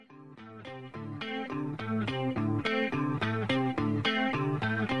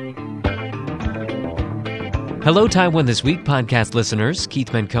Hello, Taiwan This Week podcast listeners. Keith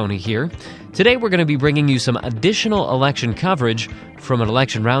Menconi here. Today we're going to be bringing you some additional election coverage from an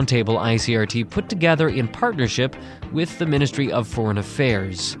election roundtable ICRT put together in partnership with the Ministry of Foreign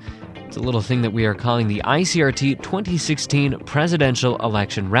Affairs. It's a little thing that we are calling the ICRT 2016 Presidential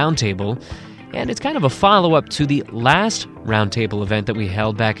Election Roundtable, and it's kind of a follow-up to the last roundtable event that we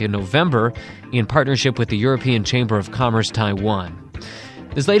held back in November in partnership with the European Chamber of Commerce Taiwan.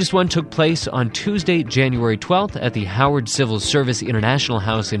 This latest one took place on Tuesday, January 12th at the Howard Civil Service International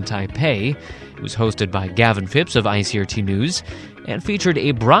House in Taipei. It was hosted by Gavin Phipps of ICRT News and featured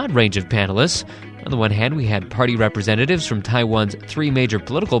a broad range of panelists. On the one hand, we had party representatives from Taiwan's three major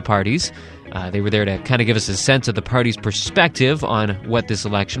political parties. They were there to kind of give us a sense of the party's perspective on what this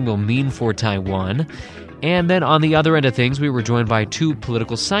election will mean for Taiwan. And then on the other end of things, we were joined by two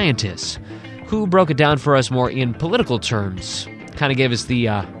political scientists who broke it down for us more in political terms. Kind of gave us the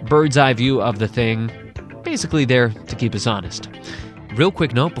bird's eye view of the thing, basically there to keep us honest. Real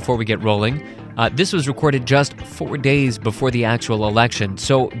quick note before we get rolling, this was recorded just 4 days before the actual election,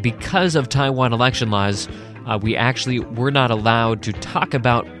 so because of Taiwan election laws, we actually were not allowed to talk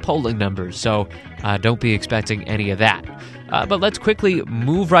about polling numbers, so don't be expecting any of that. But let's quickly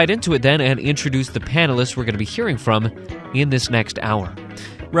move right into it then and introduce the panelists we're going to be hearing from in this next hour.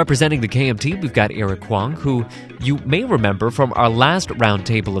 Representing the KMT, we've got Eric Huang, who you may remember from our last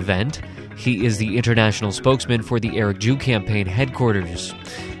roundtable event. He is the international spokesman for the Eric Chu campaign headquarters.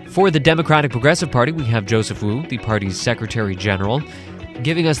 For the Democratic Progressive Party, we have Joseph Wu, the party's Secretary General.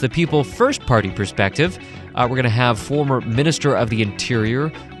 Giving us the People First Party perspective, we're going to have former Minister of the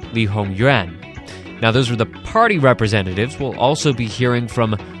Interior, Li Hongyuan. Now, those are the party representatives. We'll also be hearing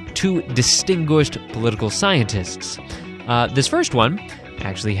from two distinguished political scientists. This first one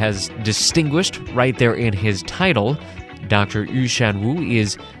actually has distinguished right there in his title. Dr. Yu Shan-Wu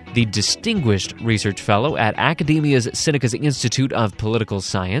is the Distinguished Research Fellow at Academia's Sinica Institute of Political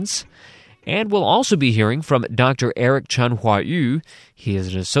Science. And we'll also be hearing from Dr. Eric Chen-Hua Yu. He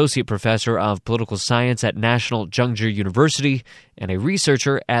is an Associate Professor of Political Science at National Zhengzhi University and a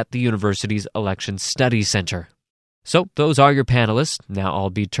researcher at the university's Election Studies Center. So those are your panelists. Now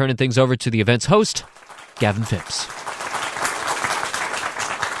I'll be turning things over to the event's host, Gavin Phipps.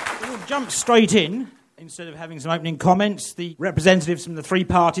 Jump straight in. Instead of having some opening comments, the representatives from the three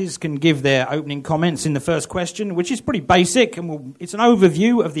parties can give their opening comments in the first question, which is pretty basic, and it's an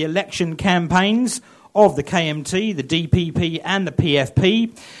overview of the election campaigns of the KMT, the DPP and the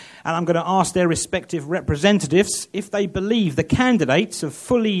PFP, and I'm going to ask their respective representatives if they believe the candidates have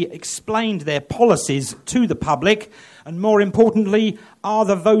fully explained their policies to the public, and more importantly, are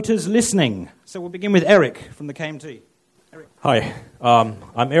the voters listening? So we'll begin with Eric from the KMT. Hi,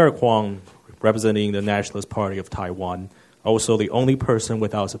 I'm Eric Huang, representing the Nationalist Party of Taiwan, also the only person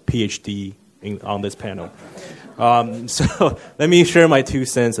without a PhD on this panel. So let me share my 2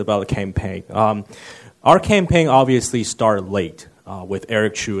 cents about the campaign. Our campaign obviously started late with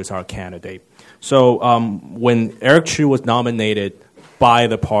Eric Chu as our candidate. So when Eric Chu was nominated by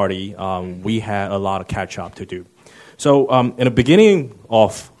the party, we had a lot of catch-up to do. So in the beginning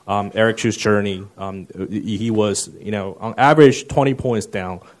of Eric Chu's journey, he was, on average 20 points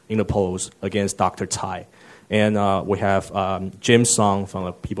down in the polls against Dr. Tsai. And we have Jim Song from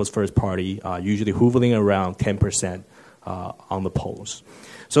the People's First Party, usually hovering around 10% on the polls.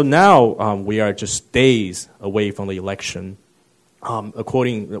 So now we are just days away from the election.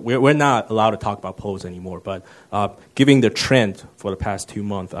 We're not allowed to talk about polls anymore, but given the trend for the past 2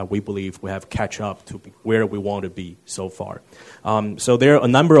 months, we believe we have catch up to where we want to be so far. So there are a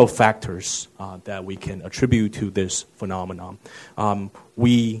number of factors that we can attribute to this phenomenon.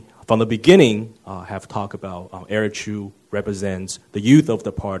 We, from the beginning, have talked about Eric Chu represents the youth of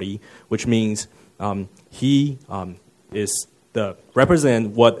the party, which means he is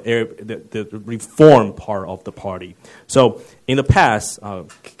represent what the reform part of the party. So in the past,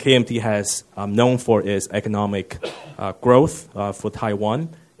 KMT has known for its economic growth for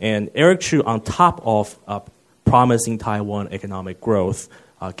Taiwan, and Eric Chu, on top of promising Taiwan economic growth,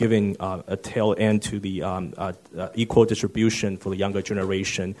 giving a tail end to the equal distribution for the younger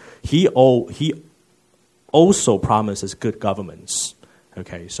generation, he also promises good governance.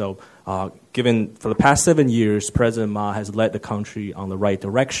 Okay, so given for the past 7 years, President Ma has led the country on the right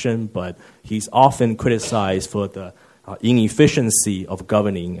direction, but he's often criticized for the inefficiency of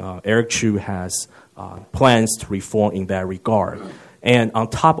governing. Eric Chu has plans to reform in that regard. And on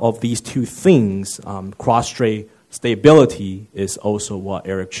top of these two things, cross-strait stability is also what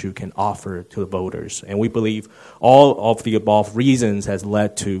Eric Chu can offer to the voters. And we believe all of the above reasons has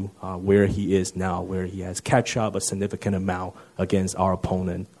led to where he is now, where he has catch up a significant amount against our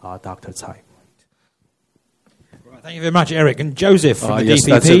opponent, Dr. Tsai. Thank you very much, Eric. And Joseph from the yes, DPP.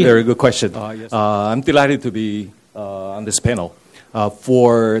 That's a very good question. Yes. I'm delighted to be on this panel.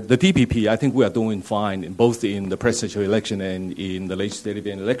 For the DPP, I think we are doing fine, both in the presidential election and in the legislative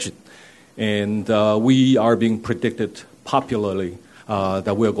election. And we are being predicted popularly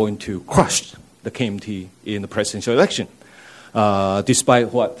that we are going to crush the KMT in the presidential election.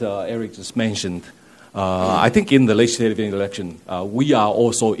 Despite what Eric just mentioned, I think in the legislative election, we are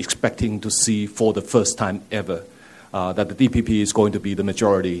also expecting to see for the first time ever that the DPP is going to be the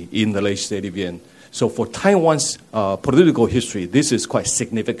majority in the legislative end. So for Taiwan's political history, this is quite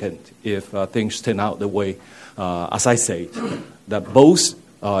significant if things turn out the way, as I say, that both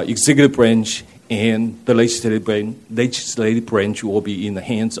executive branch and the legislative branch will be in the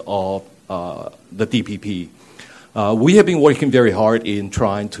hands of the DPP. We have been working very hard in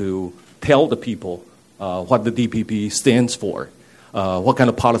trying to tell the people what the DPP stands for, what kind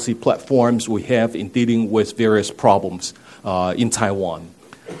of policy platforms we have in dealing with various problems in Taiwan.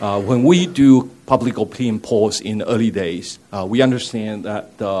 When we do public opinion polls in the early days, we understand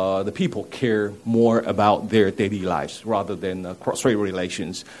that the people care more about their daily lives rather than cross-strait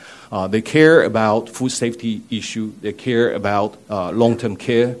relations. They care about food safety issue. They care about long-term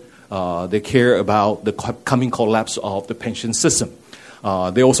care. They care about the coming collapse of the pension system.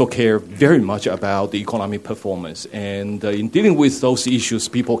 They also care very much about the economic performance. And in dealing with those issues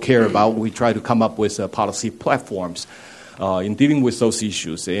people care about, we try to come up with policy platforms in dealing with those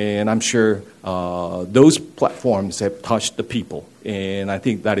issues. And I'm sure those platforms have touched the people. And I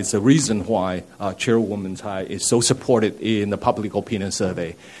think that is the reason why Chairwoman Tsai is so supported in the public opinion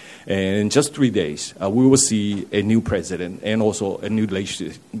survey. And in just 3 days, we will see a new president and also a new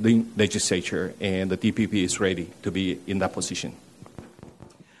legislature, and the DPP is ready to be in that position.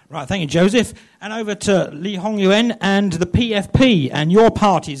 Right, thank you, Joseph. And over to Lee Hongyuan and the PFP and your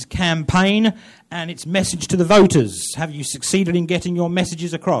party's campaign and its message to the voters. Have you succeeded in getting your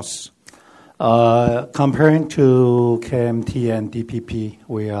messages across? Comparing to KMT and DPP,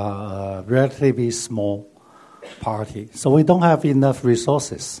 we are a relatively small party, so we don't have enough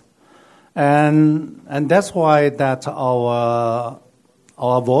resources. And that's why that our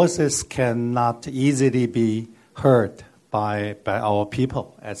voices cannot easily be heard by our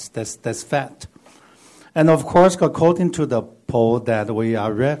people. That's fact. And of course, according to the poll, that we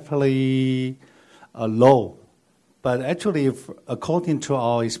are relatively low. But actually, according to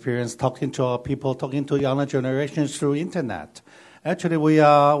our experience, talking to our people, talking to younger generations through internet, actually we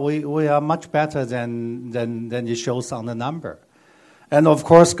are much better than it shows on the number. And of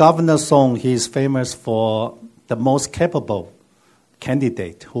course, Governor Song, he is famous for the most capable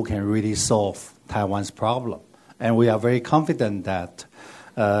candidate who can really solve Taiwan's problem. And we are very confident that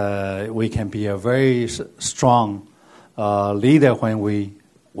we can be a very strong leader when we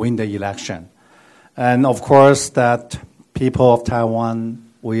win the election. And of course, that people of Taiwan,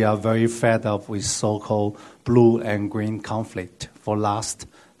 we are very fed up with so-called blue and green conflict for last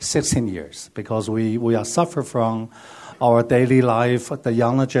 16 years because we are suffer from our daily life. The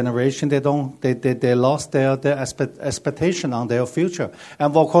younger generation, they lost their expectation on their future.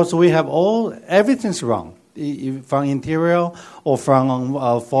 And of course, we have everything's wrong. From interior or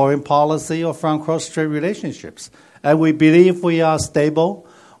from foreign policy or from cross-strait relationships. And we believe we are stable,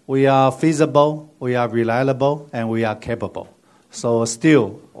 we are feasible, we are reliable, and we are capable. So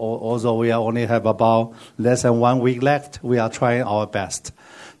still, although we only have about less than 1 week left, we are trying our best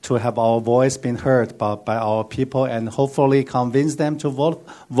to have our voice being heard by our people and hopefully convince them to vote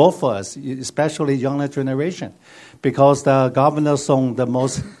for us, especially younger generation. Because the Governor Song,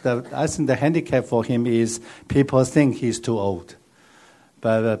 I think the handicap for him is people think he's too old.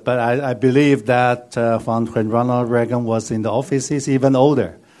 But I believe that when Ronald Reagan was in the office, he's even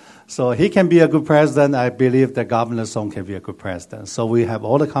older. So he can be a good president. I believe that Governor Song can be a good president. So we have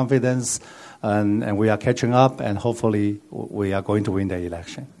all the confidence, and we are catching up, and hopefully we are going to win the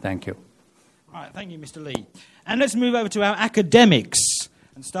election. Thank you. All right, thank you, Mr. Lee. And let's move over to our academics,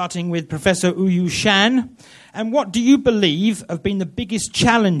 and starting with Professor Uyu Shan. And what do you believe have been the biggest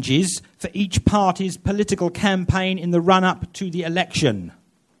challenges for each party's political campaign in the run-up to the election?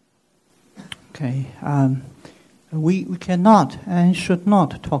 Okay. We cannot and should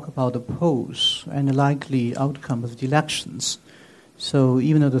not talk about the polls and the likely outcome of the elections. So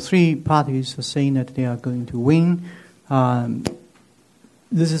even though the three parties are saying that they are going to win,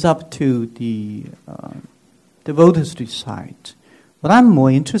 this is up to the voters to decide. But I'm more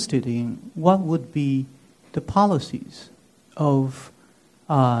interested in what would be the policies of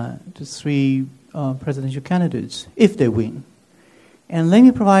the three presidential candidates if they win. And let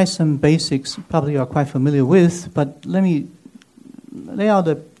me provide some basics, probably you are quite familiar with, but let me lay out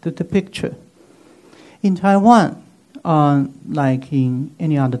the picture. In Taiwan, like in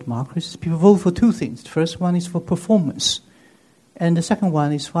any other democracies, people vote for two things. The first one is for performance, and the second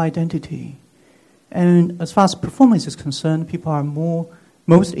one is for identity. And as far as performance is concerned, people are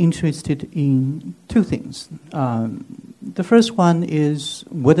most interested in two things. The first one is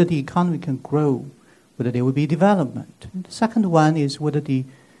whether the economy can grow, whether there will be development. And the second one is whether the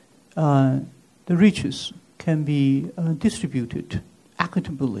riches can be distributed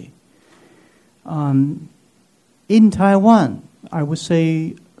equitably. In Taiwan, I would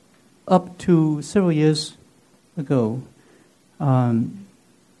say up to several years ago,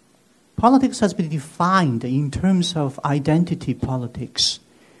 politics has been defined in terms of identity politics.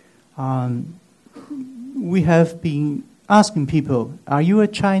 We have been asking people, are you a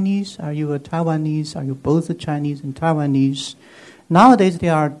Chinese? Are you a Taiwanese? Are you both a Chinese and Taiwanese? Nowadays,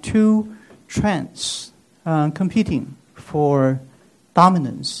 there are two trends competing for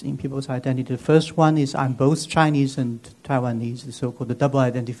dominance in people's identity. The first one is I'm both Chinese and Taiwanese, the so-called the double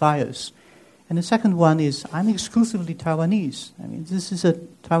identifiers. And the second one is I'm exclusively Taiwanese. I mean, this is a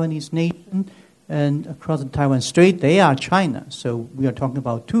Taiwanese nation, and across the Taiwan Strait, they are China. So we are talking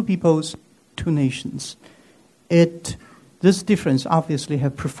about two peoples, two nations. This difference obviously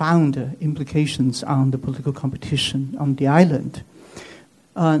have profound implications on the political competition on the island.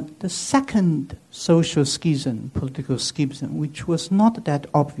 The second social schism, political schism, which was not that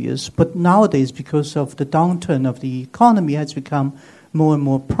obvious, but nowadays, because of the downturn of the economy, has become more and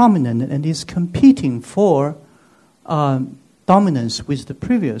more prominent and is competing for dominance with the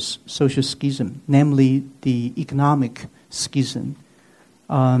previous social schism, namely the economic schism.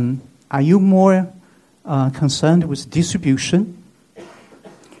 Are you more concerned with distribution,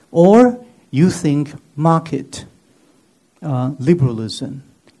 or you think market liberalism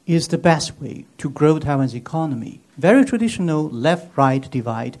is the best way to grow Taiwan's economy? Very traditional left-right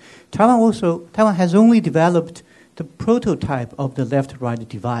divide. Taiwan has only developed the prototype of the left-right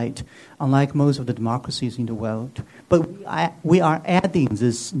divide, unlike most of the democracies in the world. But we are adding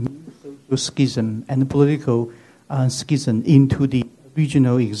this new social schism and political schism into the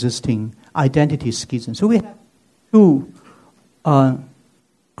regional existing identity schism. So we have two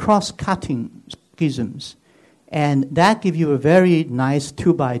cross-cutting schisms. And that gives you a very nice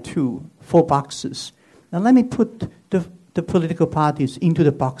 2x2, 4 boxes. Now let me put the political parties into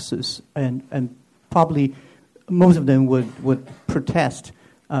the boxes, and probably most of them would protest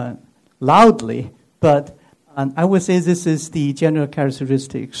loudly, but I would say this is the general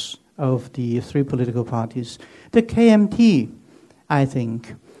characteristics of the three political parties. The KMT, I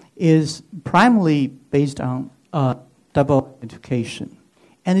think, is primarily based on double identification.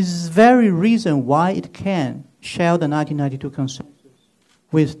 And it is the very reason why it can share the 1992 consensus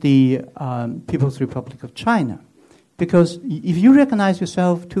with the People's Republic of China. Because if you recognize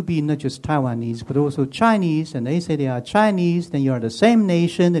yourself to be not just Taiwanese, but also Chinese, and they say they are Chinese, then you are the same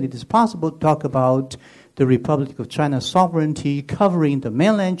nation, and it is possible to talk about the Republic of China's sovereignty covering the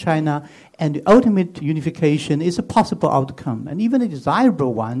mainland China, and the ultimate unification is a possible outcome, and even a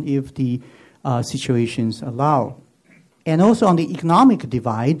desirable one if the situations allow. And also on the economic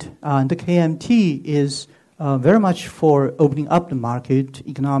divide, the KMT is very much for opening up the market,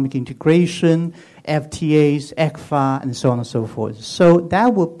 economic integration, FTAs, ECFA, and so on and so forth. So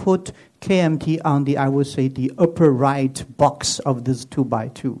that would put KMT on the, I would say, the upper right box of this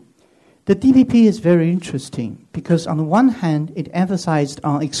 2x2. The DPP is very interesting because on the one hand, it emphasized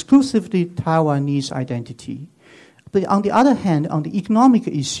on exclusively Taiwanese identity. But on the other hand, on the economic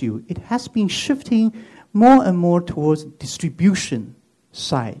issue, it has been shifting more and more towards distribution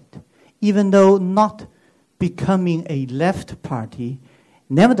side, even though not becoming a left party.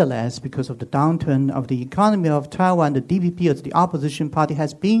 Nevertheless, because of the downturn of the economy of Taiwan, the DPP as the opposition party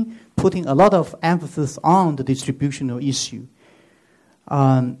has been putting a lot of emphasis on the distributional issue.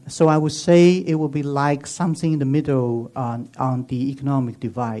 So I would say it will be like something in the middle on the economic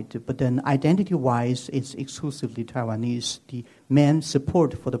divide, but then identity-wise, it's exclusively Taiwanese, the main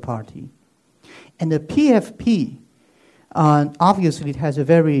support for the party. And the PFP, obviously it has a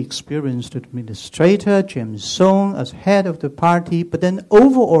very experienced administrator, James Song, as head of the party, but then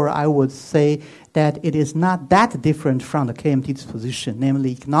overall I would say that it is not that different from the KMT's position,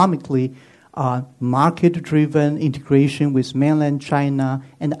 namely economically market-driven integration with mainland China,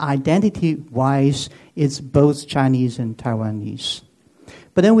 and identity-wise, it's both Chinese and Taiwanese.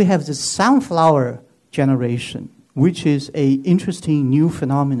 But then we have the sunflower generation, which is an interesting new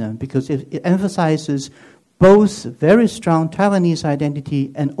phenomenon because it emphasizes both very strong Taiwanese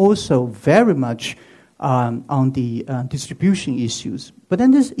identity and also very much on the distribution issues. But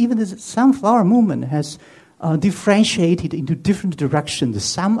then this sunflower movement has differentiated into different directions.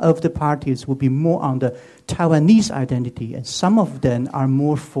 Some of the parties will be more on the Taiwanese identity, and some of them are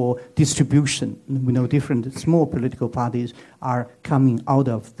more for distribution. We know different small political parties are coming out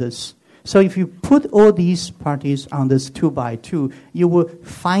of this. So if you put all these parties on this 2x2, you will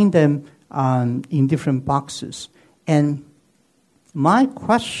find them in different boxes. And my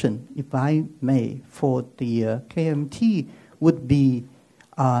question, if I may, for the KMT would be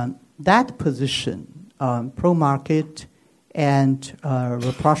that position, pro-market and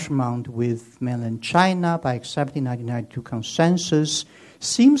rapprochement with mainland China by accepting 1992 consensus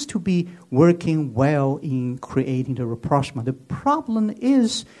seems to be working well in creating the rapprochement. The problem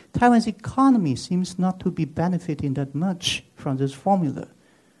is Taiwan's economy seems not to be benefiting that much from this formula.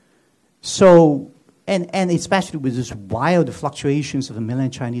 So, and especially with these wild fluctuations of the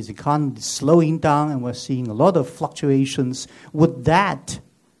mainland Chinese economy slowing down, and we're seeing a lot of fluctuations, would that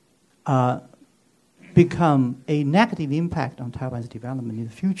become a negative impact on Taiwan's development in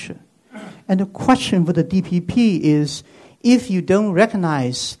the future? And the question for the DPP is, if you don't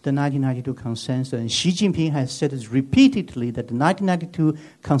recognize the 1992 consensus, and Xi Jinping has said this repeatedly, that the 1992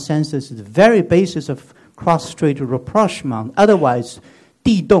 consensus is the very basis of cross-strait rapprochement, otherwise,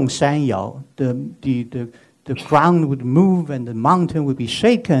 地动山摇, the ground would move and the mountain would be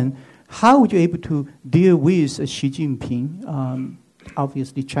shaken, how would you be able to deal with Xi Jinping?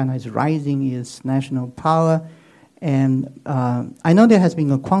 Obviously, China is rising its national power. And I know there has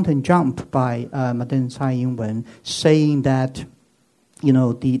been a quantum jump by Madam Tsai Ing-wen saying that, the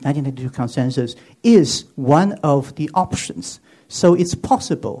 1992 consensus is one of the options. So it's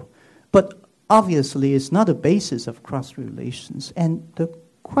possible. But obviously, it's not a basis of cross relations. And the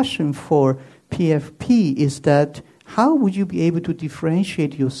question for PFP is that how would you be able to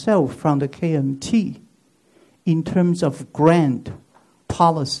differentiate yourself from the KMT in terms of grand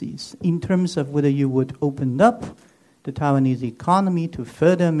policies, in terms of whether you would open up the Taiwanese economy to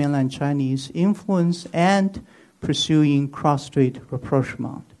further mainland Chinese influence and pursuing cross-strait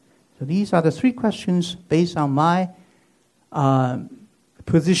rapprochement? So these are the three questions based on my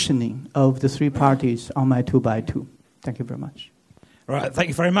positioning of the three parties on my 2x2. Thank you very much. All right, thank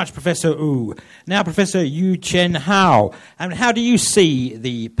you very much, Professor Wu. Now, Professor Yu Chen Hao, how do you see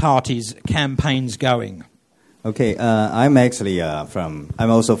the parties' campaigns going? Okay, I'm actually I'm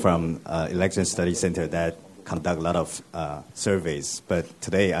also from Election Study Center that conduct a lot of surveys, but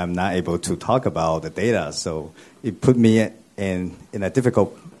today I'm not able to talk about the data, so it put me in a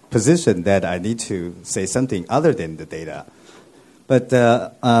difficult position that I need to say something other than the data. But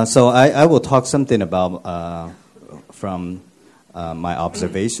so I will talk something about from my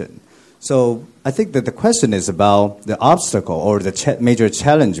observation. So I think that the question is about the obstacle or the major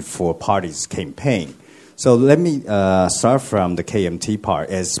challenge for parties' campaign. So let me start from the KMT part.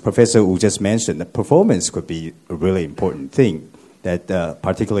 As Professor Wu just mentioned, the performance could be a really important thing, that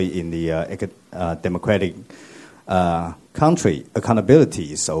particularly in the democratic country,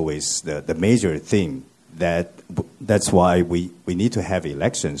 accountability is always the major thing. That's why we need to have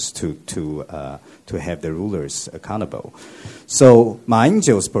elections to have the rulers accountable. So Ma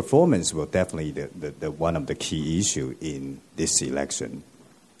Ying-jeou's performance will definitely the one of the key issue in this election.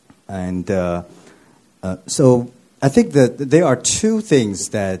 And so I think that there are two things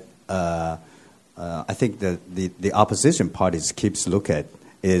that I think that the opposition parties keeps look at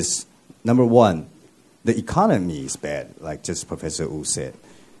is, number one, the economy is bad, like just Professor Wu said.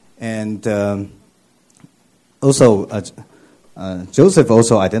 And also, Joseph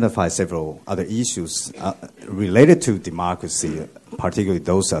also identified several other issues related to democracy, particularly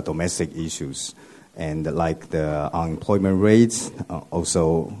those domestic issues, and like the unemployment rates,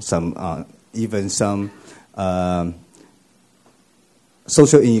 also some even some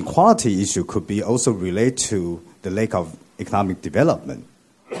social inequality issue could be also related to the lack of economic development.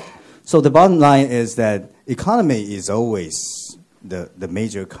 So the bottom line is that economy is always the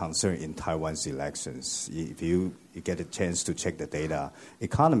major concern in Taiwan's elections. If you get a chance to check the data,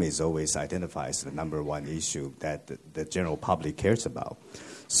 economy is always identified as the number one issue that the general public cares about.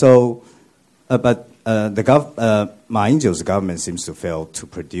 So, but Ma Ying-jeou's government seems to fail to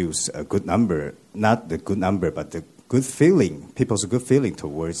produce a good number, not the good number, but the good feeling, people's good feeling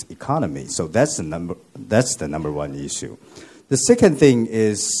towards economy. So that's the number one issue. The second thing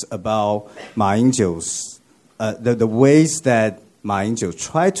is about Ma Ying-jeou's the ways that Ma Ying-jeou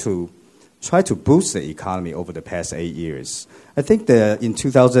tried to boost the economy over the past 8 years. I think that in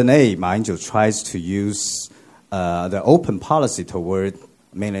 2008, Ma Ying-jeou tries to use the open policy toward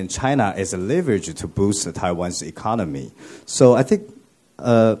mainland China as a leverage to boost Taiwan's economy. So I think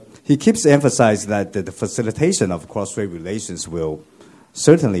he keeps emphasizing that the facilitation of cross-strait relations will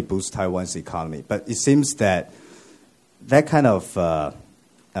certainly boost Taiwan's economy. But it seems that that kind of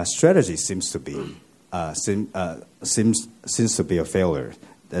strategy seems to be seems to be a failure.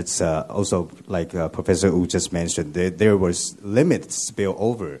 That's also like Professor Wu just mentioned. There was limited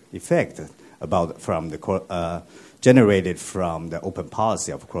spillover effect generated from the open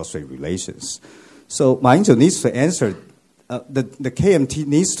policy of cross-strait relations. So Ma Ying-jeou needs to answer. The KMT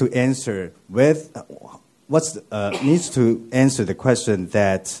needs to answer needs to answer the question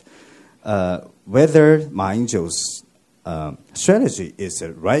that whether Ma Ying-jeou's strategy is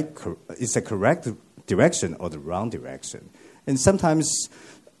a correct direction or the wrong direction. And sometimes,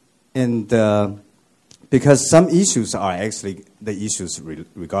 because some issues are actually the issues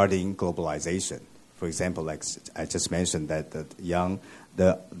regarding globalization. For example, like I just mentioned, that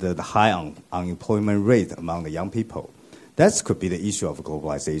the high unemployment rate among the young people, that could be the issue of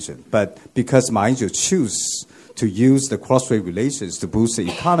globalization. But because Ma Ying-jeou choose to use the cross-strait relations to boost the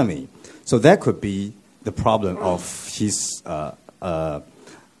economy, so that could be the problem of his.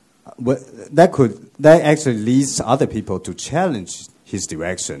 That actually leads other people to challenge his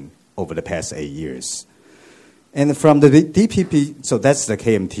direction over the past 8 years. And from the DPP, so that's the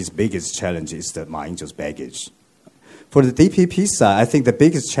KMT's biggest challenge, is the Ma Ying-jeou's baggage. For the DPP side, I think the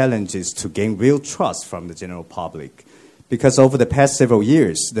biggest challenge is to gain real trust from the general public, because over the past several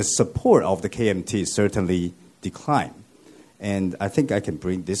years, the support of the KMT certainly declined. And I think I can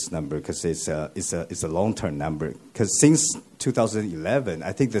bring this number because it's a long-term number. Because since 2011,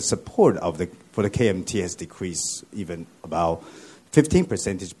 I think the support for the KMT has decreased even about 15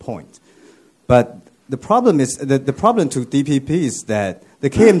 percentage points. But the problem is the problem to DPP is that the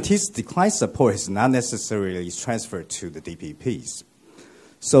KMT's declined support is not necessarily transferred to the DPPs.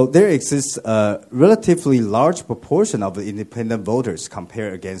 So there exists a relatively large proportion of the independent voters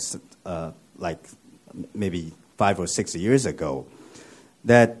compared against like maybe 5 or 6 years ago,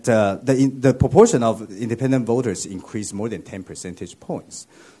 that the proportion of independent voters increased more than 10 percentage points.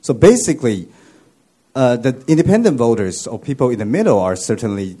 So basically, the independent voters or people in the middle are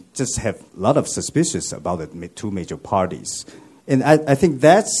certainly just have a lot of suspicions about the two major parties. And I think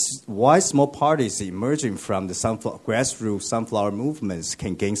that's why small parties emerging from the grassroots sunflower movements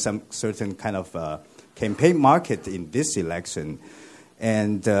can gain some certain kind of campaign market in this election.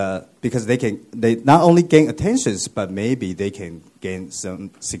 And because they not only gain attentions, but maybe they can gain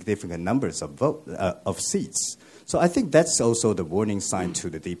some significant numbers of seats. So I think that's also the warning sign to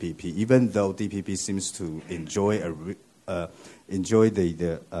the DPP. Even though DPP seems to enjoy a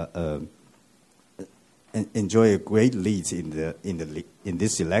great lead in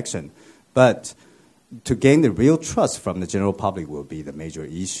this election, but to gain the real trust from the general public will be the major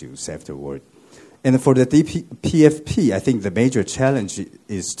issues afterward. And for the PFP, I think the major challenge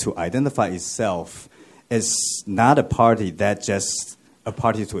is to identify itself as not a party that just a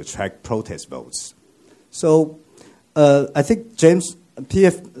party to attract protest votes. So I think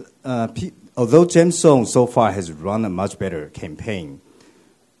although James Soong so far has run a much better campaign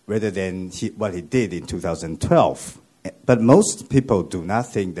rather than what he did in 2012, but most people do not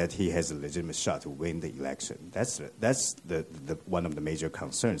think that he has a legitimate shot to win the election. That's the one of the major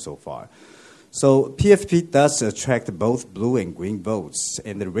concerns so far. So PFP does attract both blue and green votes,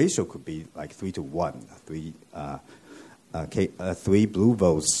 and the ratio could be like 3-1, 3 blue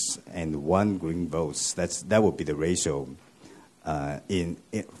votes and 1 green votes. That would be the ratio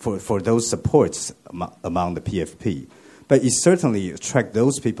for those supports among the PFP. But it certainly attracts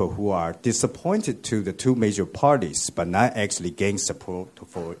those people who are disappointed to the two major parties, but not actually gain support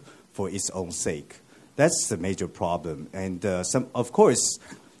for its own sake. That's the major problem, and of course.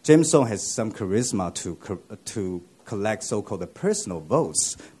 James Soong has some charisma to collect so-called personal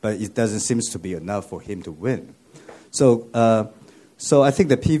votes, but it doesn't seem to be enough for him to win. So I think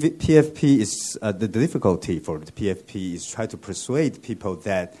the PFP is the difficulty for the PFP is try to persuade people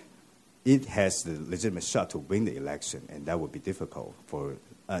that it has the legitimate shot to win the election, and that would be difficult for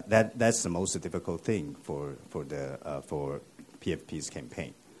that's the most difficult thing for PFP's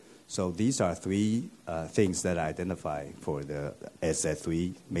campaign. So these are three things that I identify as a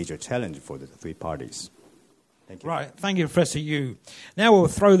three major challenge for the three parties. Thank you. Right. Thank you, Professor Yu. Now we'll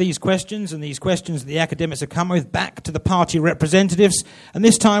throw these questions the academics have come with back to the party representatives. And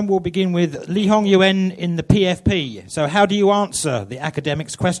this time we'll begin with Li Hongyuan in the PFP. So how do you answer the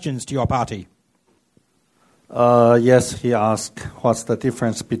academics' questions to your party? Yes, he asked what's the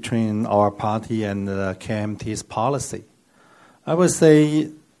difference between our party and the KMT's policy. I would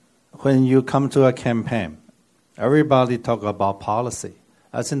say when you come to a campaign, everybody talk about policy.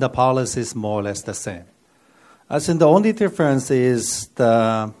 I think the policy is more or less the same. I think the only difference is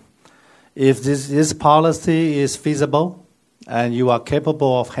if this policy is feasible and you are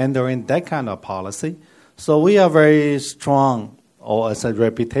capable of handling that kind of policy. So we are very strong, or as a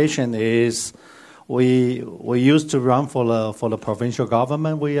reputation is, we used to run for the provincial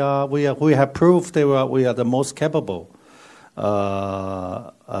government. We have proved we are the most capable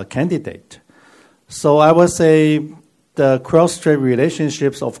candidate. So I would say the cross-strait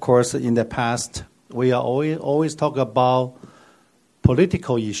relationships, of course, in the past, we are always talk about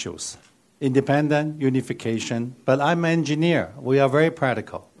political issues, independent, unification. But I'm an engineer. We are very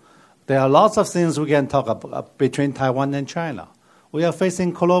practical. There are lots of things we can talk about between Taiwan and China. We are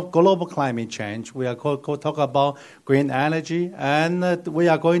facing global climate change. We are talk about green energy, and we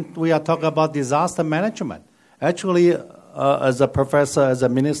are talking about disaster management. Actually, as a professor, as a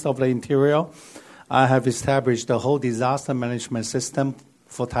minister of the interior, I have established the whole disaster management system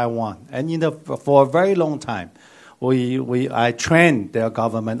for Taiwan, and for a very long time, I trained their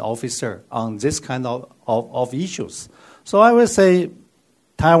government officer on this kind of issues. So I would say,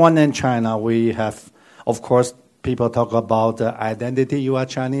 Taiwan and China, we have, of course, people talk about the identity. You are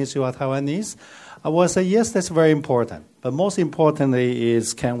Chinese, you are Taiwanese. I would say, yes, that's very important. But most importantly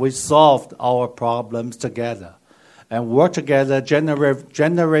is, can we solve our problems together and work together,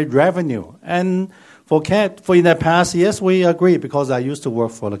 generate revenue? And for in the past, yes, we agree, because I used to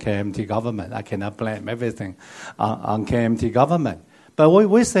work for the KMT government. I cannot blame everything on KMT government. But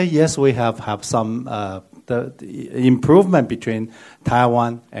we say, yes, we have some the improvement between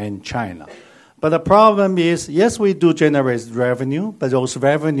Taiwan and China. But the problem is, yes, we do generate revenue, but those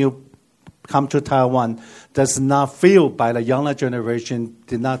revenue come to Taiwan does not feel by the younger generation.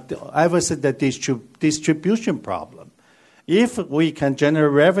 I would say the distribution problem. If we can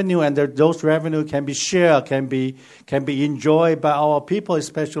generate revenue and those revenue can be shared, can be enjoyed by our people,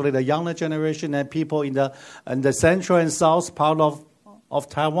 especially the younger generation and people in the central and south part of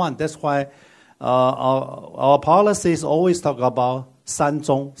Taiwan. That's why our policies always talk about 三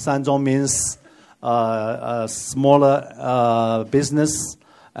中. 三中 means smaller business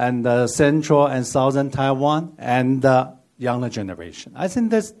and central and southern Taiwan and the younger generation. I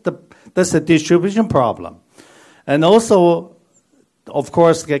think that's a distribution problem. And also, of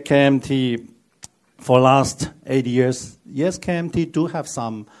course, KMT for last 8 years, yes, KMT do have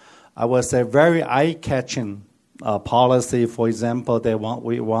some, I would say, very eye-catching policy. For example,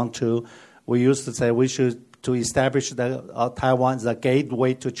 we used to say we should to establish Taiwan as a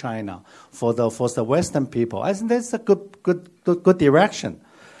gateway to China for the Western people. I think that's a good direction.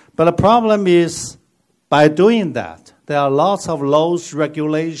 But the problem is, by doing that, there are lots of laws,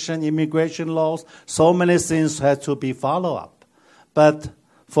 regulation, immigration laws. So many things have to be followed up. But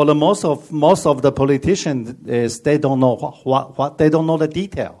for the most of the politicians, they don't know what they don't know the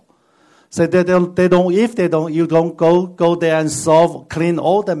detail. So you don't go there and clean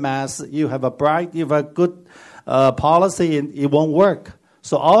all the mess. You have a good policy, and it won't work.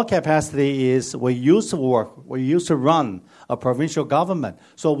 So our capacity is, we used to run a provincial government.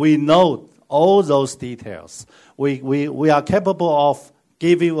 So we know all those details. We are capable of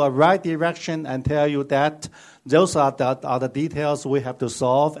giving you a right direction and tell you that those are the details we have to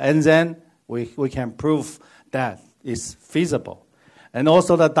solve, and then we can prove that it's feasible. And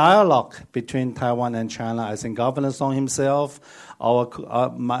also the dialogue between Taiwan and China. I think Governor Song himself, our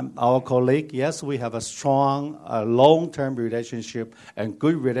colleague, yes, we have a strong long-term relationship and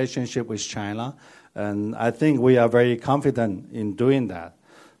good relationship with China. And I think we are very confident in doing that.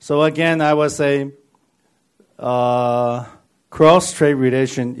 So again, I would say cross-strait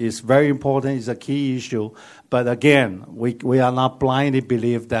relation is very important. It's a key issue. But again, we are not blindly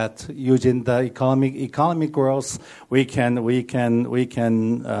believe that using the economic growth, we can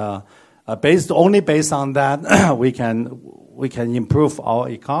based on that we can improve our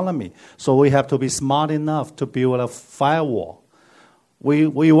economy. So we have to be smart enough to build a firewall.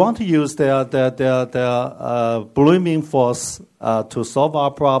 We want to use the blooming force to solve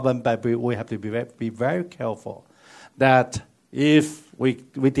our problem, but we have to be very careful that if we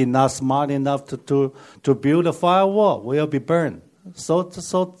did not smart enough to build a firewall, we'll be burned. So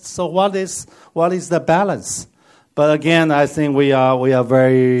what is the balance? But again, I think we are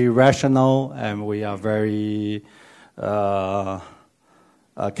very rational and we are very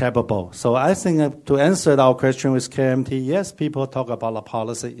capable. So I think to answer our question with KMT, yes, people talk about the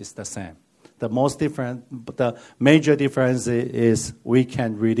policy is the same. The major difference is we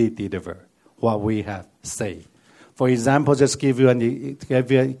can really deliver what we have said. For example, just give you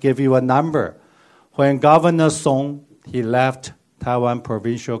a number. When Governor Song, he left Taiwan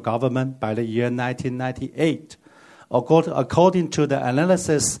provincial government by the year 1998, according to the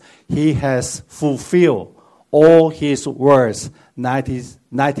analysis, he has fulfilled all his words,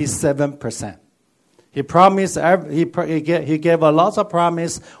 97%. He promised. He gave a lot of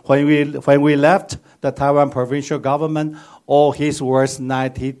promise when we left the Taiwan provincial government. All his words,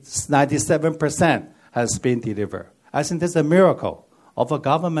 97% has been delivered. I think that's a miracle of a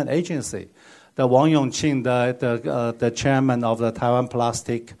government agency. The Wang Yongqing, the chairman of the Taiwan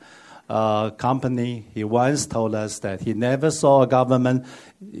Plastic company, he once told us that he never saw a government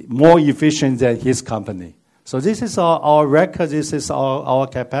more efficient than his company. So this is our record, this is our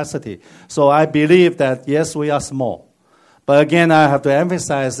capacity. So I believe that, yes, we are small. But again, I have to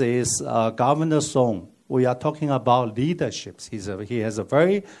emphasize is Governor Song, we are talking about leaderships. He has a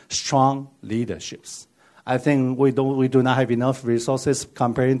very strong leaderships. I think we do not have enough resources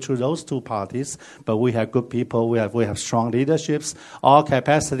comparing to those two parties, but we have good people, we have strong leaderships. Our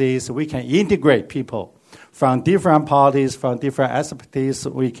capacities, we can integrate people from different parties, from different expertise,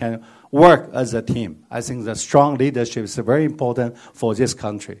 we can work as a team. I think the strong leadership is very important for this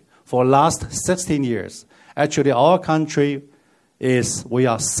country. For the last 16 years, actually our country we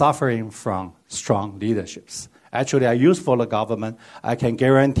are suffering from strong leaderships. Actually, I use for the government, I can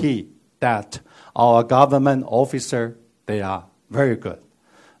guarantee that our government officer, they are very good.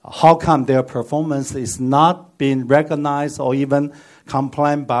 How come their performance is not being recognized or even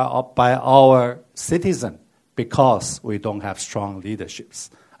complained by our citizen? Because we don't have strong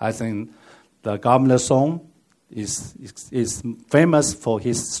leaderships. I think the Governor Song is famous for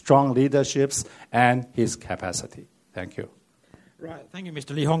his strong leaderships and his capacity. Thank you. Right, thank you,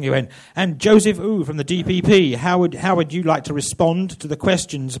 Mr. Lee Hong-Yuen. And Joseph Wu from the DPP, how would you like to respond to the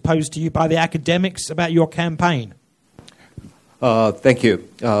questions posed to you by the academics about your campaign? Thank you.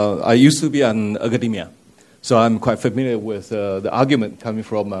 I used to be an academia, so I'm quite familiar with the argument coming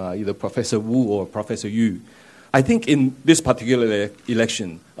from either Professor Wu or Professor Yu. I think in this particular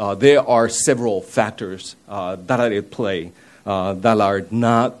election, there are several factors that are at play that are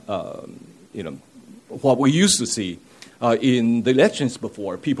not, what we used to see. In the elections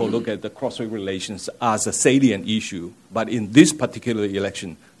before, people look at the cross-strait relations as a salient issue. But in this particular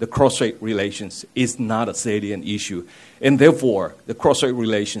election, the cross-strait relations is not a salient issue. And therefore, the cross-strait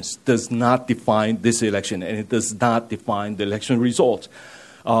relations does not define this election, and it does not define the election results.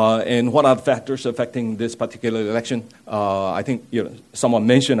 And what are the factors affecting this particular election? I think someone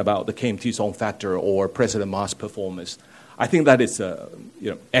mentioned about the KMT zone factor or President Ma's performance. I think that is a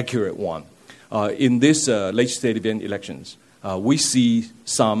accurate one. In this legislative elections, we see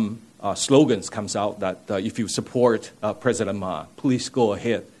some slogans comes out that if you support President Ma, please go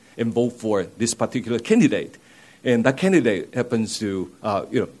ahead and vote for this particular candidate. And that candidate happens to,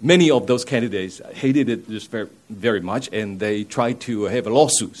 many of those candidates hated it just very, very much, and they tried to have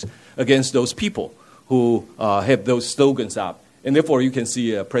lawsuits against those people who have those slogans up. And therefore, you can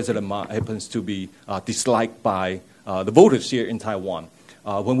see President Ma happens to be disliked by the voters here in Taiwan.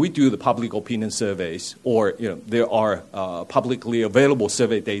 When we do the public opinion surveys, or there are publicly available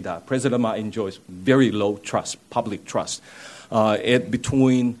survey data, President Ma enjoys very low trust, public trust, at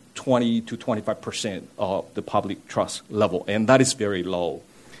between 20 to 25% of the public trust level, and that is very low.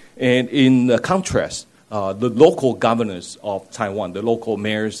 And in contrast, the local governors of Taiwan, the local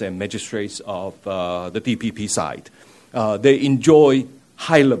mayors and magistrates of the DPP side, they enjoy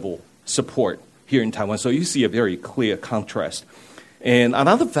high-level support here in Taiwan. So you see a very clear contrast. And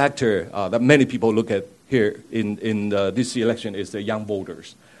another factor that many people look at here in this election is the young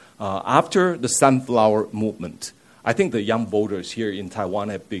voters. After the Sunflower Movement, I think the young voters here in Taiwan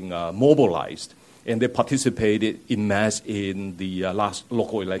have been mobilized, and they participated en masse in the last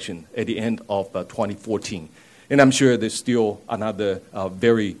local election at the end of 2014. And I'm sure there's still another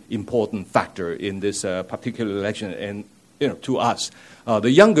very important factor in this particular election. And to us, the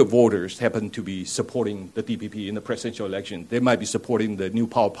younger voters happen to be supporting the DPP in the presidential election. They might be supporting the New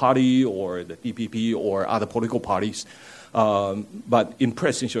Power Party or the DPP or other political parties. But in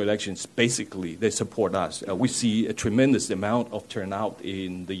presidential elections, basically, they support us. We see a tremendous amount of turnout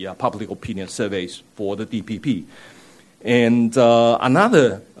in the public opinion surveys for the DPP. And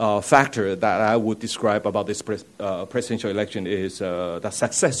another factor that I would describe about this presidential election is the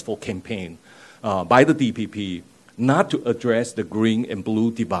successful campaign by the DPP not to address the green and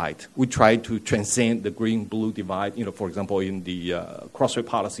blue divide. We try to transcend the green-blue divide, for example, in the cross-strait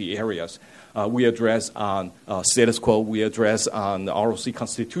policy areas. We address on status quo, we address on the ROC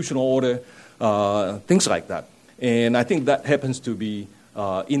constitutional order, things like that. And I think that happens to be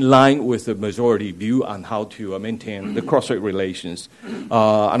in line with the majority view on how to maintain the cross-strait relations.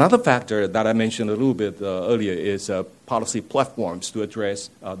 Another factor that I mentioned a little bit earlier is policy platforms to address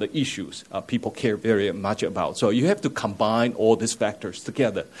the issues people care very much about. So you have to combine all these factors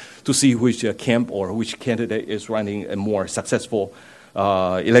together to see which camp or which candidate is running a more successful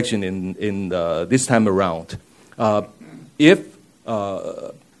election in this time around. If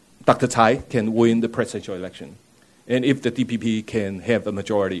Dr. Tsai can win the presidential election, and if the DPP can have a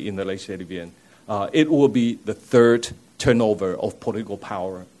majority in the legislative yuan, it will be the third turnover of political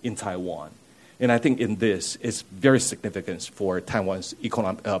power in Taiwan. And I think in this, it's very significant for Taiwan's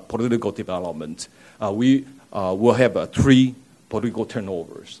political development. We will have 3 political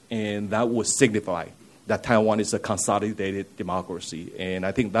turnovers, and that would signify that Taiwan is a consolidated democracy. And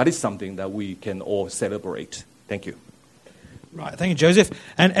I think that is something that we can all celebrate. Thank you. Right, thank you, Joseph.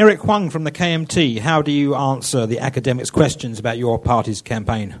 And Eric Huang from the KMT, how do you answer the academics' questions about your party's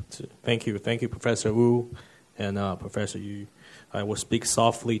campaign? Thank you, Professor Wu and Professor Yu. I will speak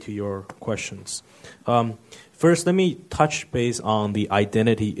softly to your questions. First, let me touch base on the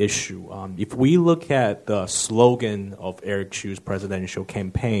identity issue. If we look at the slogan of Eric Chu's presidential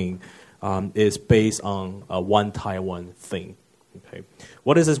campaign, is based on a one Taiwan thing. Okay,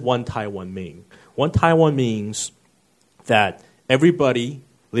 what does this one Taiwan mean? One Taiwan means that everybody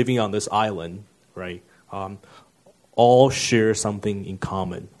living on this island, right, all share something in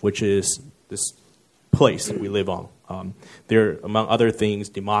common, which is this place that we live on. There, among other things,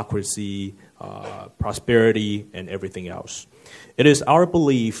 democracy, prosperity, and everything else. It is our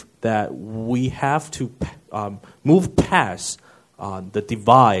belief that we have to move past the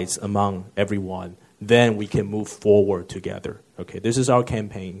divides among everyone. Then we can move forward together. Okay, this is our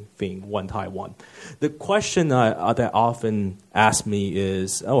campaign thing, One Taiwan. The question that often asked me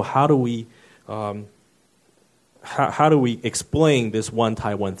is, how do we explain this One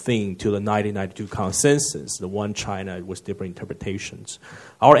Taiwan thing to the 1992 consensus, the One China with different interpretations?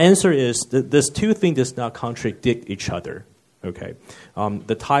 Our answer is that these two things does not contradict each other. Okay,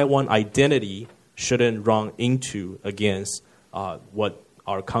 the Taiwan identity shouldn't run against what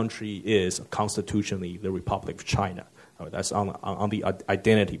our country is constitutionally, the Republic of China. That's on the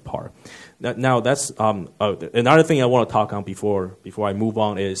identity part. Now that's another thing I want to talk on before I move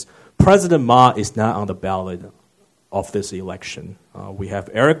on is President Ma is not on the ballot of this election. We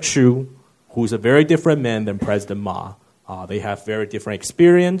have Eric Chu, who's a very different man than President Ma. They have very different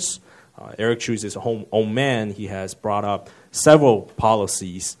experience. Eric Chu is his own man. He has brought up several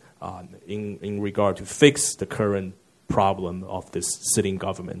policies in regard to fix the current problem of this sitting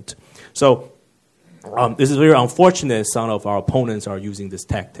government. So this is very unfortunate. Some of our opponents are using this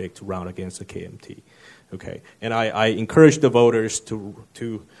tactic to run against the KMT. Okay, and I encourage the voters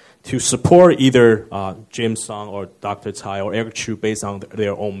to support either Jim Song or Dr. Tsai or Eric Chu based on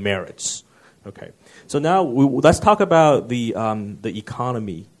their own merits. Okay, so now let's talk about the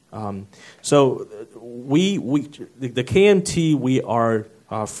economy. So the KMT, we are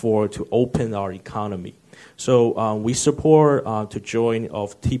for to open our economy. So we support to join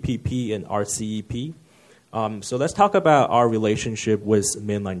of TPP and RCEP. So let's talk about our relationship with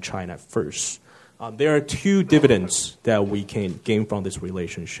mainland China first. There are 2 dividends that we can gain from this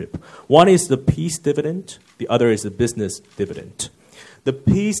relationship. One is the peace dividend. The other is the business dividend. The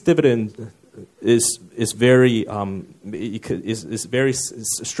peace dividend is very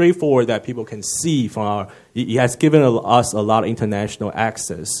straightforward that people can see from our. It has given us a lot of international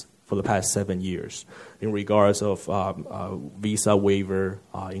access for the past 7 years in regards of visa waiver,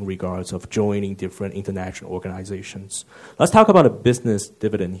 in regards of joining different international organizations. Let's talk about a business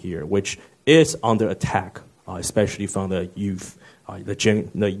dividend here, which is under attack, especially from the youth,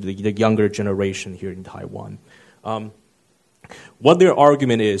 the younger generation here in Taiwan. What their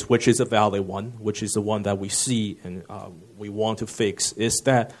argument is, which is a valid one, which is the one that we see and we want to fix, is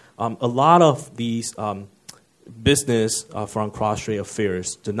that a lot of these business from cross-strait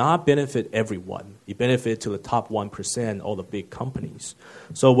affairs do not benefit everyone. It benefits to the top 1%, all the big companies.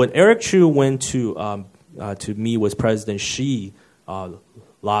 So when Eric Chu went to meet with President Xi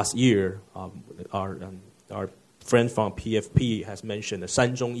last year, our friend from PFP has mentioned the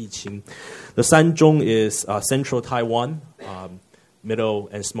Sanzhong Yiqing. The Sanzhong is central Taiwan, middle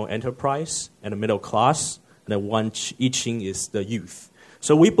and small enterprise, and the middle class. And the one Yiqing is the youth.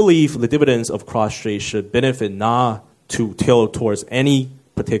 So we believe the dividends of cross-strait should benefit not to tilt towards any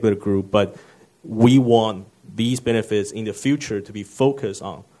particular group, but we want these benefits in the future to be focused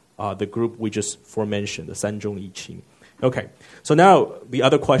on the group we just aforementioned, the Sanzhong Yiqing. Okay, so now the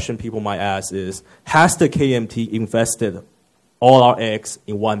other question people might ask is, has the KMT invested all our eggs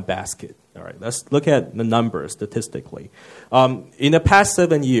in one basket? All right, let's look at the numbers statistically. In the past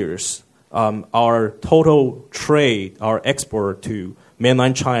 7 years, our total trade, our export to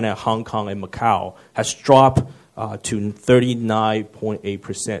mainland China, Hong Kong, and Macau has dropped to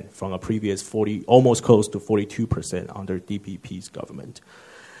 39.8% from a previous almost close to 42% under DPP's government.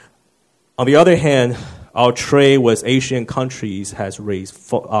 On the other hand, our trade with Asian countries has raised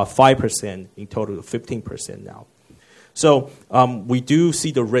 5% in total to 15% now. So we do see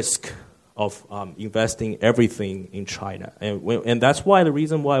the risk of investing everything in China. And that's why the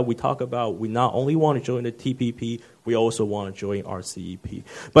reason why we talk about we not only want to join the TPP, we also want to join RCEP.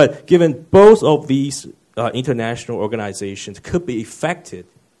 But given both of these international organizations could be affected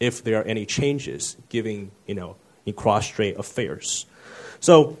if there are any changes in cross-strait affairs.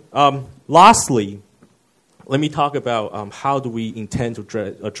 So lastly, let me talk about how do we intend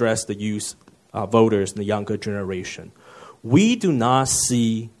to address the youth voters and the younger generation. We do not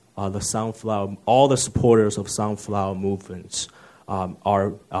see all the supporters of sunflower movements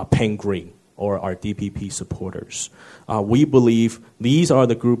are Pen Green or are DPP supporters. We believe these are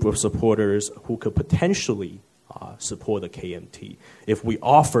the group of supporters who could potentially support the KMT if we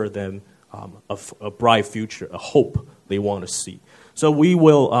offer them a bright future, a hope they want to see. So we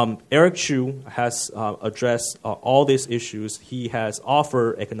will, Eric Chu has addressed all these issues. He has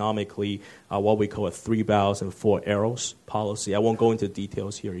offered economically what we call a 3 bows and 4 arrows policy. I won't go into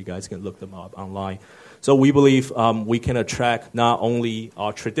details here. You guys can look them up online. So we believe we can attract not only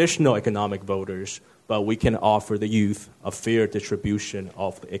our traditional economic voters, but we can offer the youth a fair distribution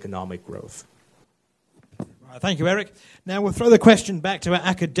of the economic growth. Thank you, Eric. Now we'll throw the question back to our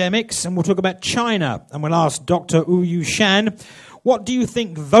academics and we'll talk about China. And we'll ask Dr. Wu Yushan, what do you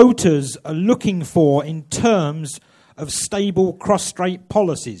think voters are looking for in terms of stable cross-strait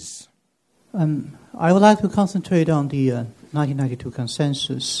policies? I would like to concentrate on the 1992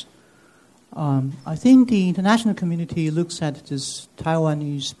 consensus. I think the international community looks at this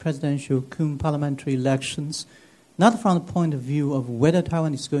Taiwanese presidential cum parliamentary elections not from the point of view of whether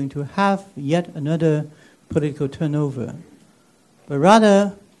Taiwan is going to have yet another political turnover, but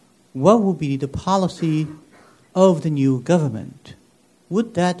rather what will be the policy of the new government.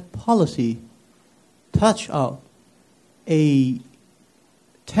 Would that policy touch out a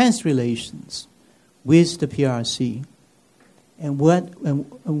tense relations with the PRC? And what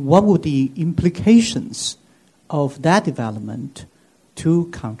would the implications of that development to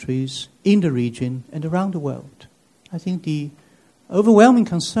countries in the region and around the world? I think the overwhelming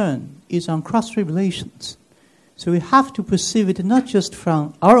concern is on cross-strait relations. So we have to perceive it not just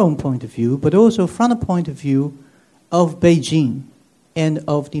from our own point of view, but also from the point of view of Beijing and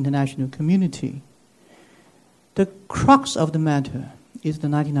of the international community. The crux of the matter is the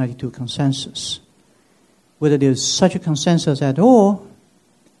 1992 consensus. Whether there's such a consensus at all,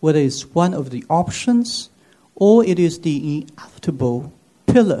 whether it's one of the options, or it is the inevitable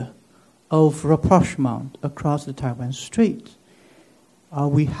pillar of rapprochement across the Taiwan Strait.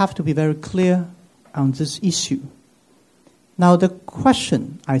 We have to be very clear on this issue. Now, the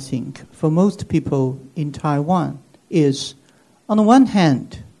question, I think, for most people in Taiwan is, on the one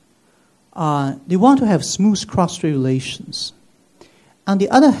hand, they want to have smooth cross-strait relations. On the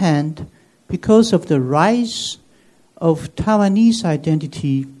other hand, because of the rise of Taiwanese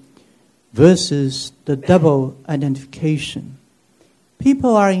identity versus the double identification,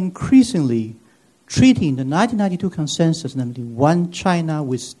 people are increasingly treating the 1992 consensus, namely one China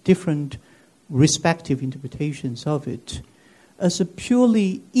with different respective interpretations of it, as a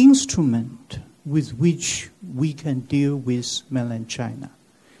purely instrument with which we can deal with mainland China.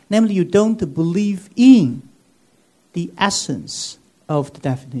 Namely, you don't believe in the essence of the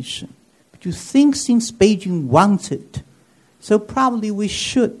definition. But you think since Beijing wants it, so probably we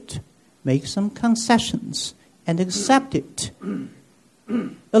should make some concessions and accept it,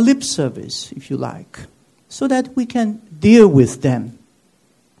 a lip service, if you like, so that we can deal with them,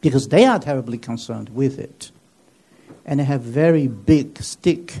 because they are terribly concerned with it. And they have very big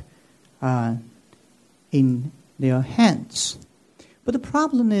stick in their hands. But the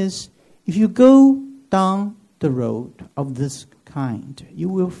problem is, if you go down the road of this kind, you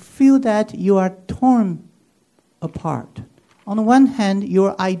will feel that you are torn apart. On the one hand,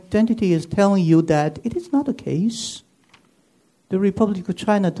 your identity is telling you that it is not the case. The Republic of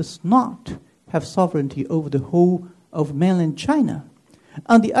China does not have sovereignty over the whole of mainland China.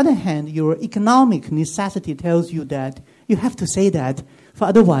 On the other hand, your economic necessity tells you that you have to say that, for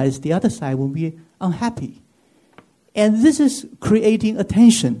otherwise the other side will be unhappy. And this is creating a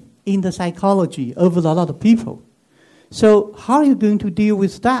tension in the psychology of a lot of people. So how are you going to deal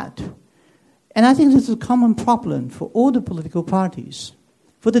with that? And I think this is a common problem for all the political parties.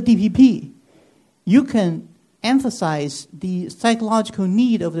 For the DPP, you can emphasize the psychological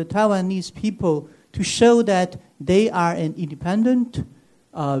need of the Taiwanese people to show that they are an independent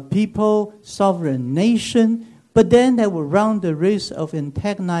people, sovereign nation but then that will run the risk of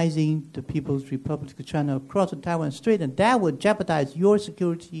antagonizing the People's Republic of China across the Taiwan Strait, and that would jeopardize your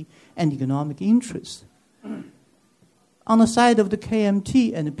security and economic interests. On the side of the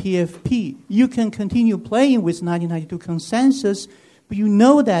KMT and the PFP, you can continue playing with 1992 consensus, but you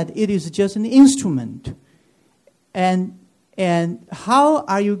know that it is just an instrument. And how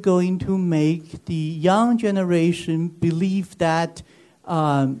are you going to make the young generation believe that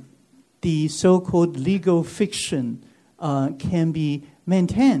the so-called legal fiction can be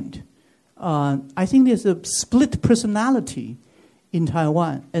maintained? I think there's a split personality in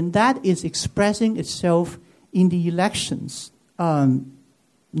Taiwan, and that is expressing itself in the elections. No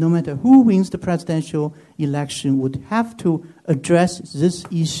matter who wins the presidential election would have to address this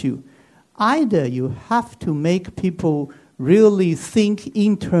issue. Either you have to make people really think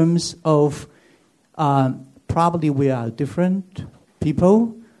in terms of probably we are different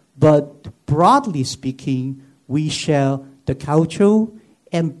people, but broadly speaking, we share the culture,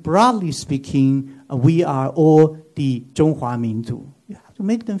 and broadly speaking, we are all the 中华民族. You have to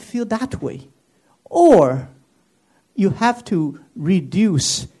make them feel that way. Or you have to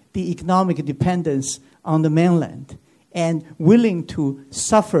reduce the economic dependence on the mainland and willing to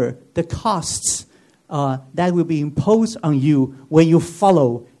suffer the costs that will be imposed on you when you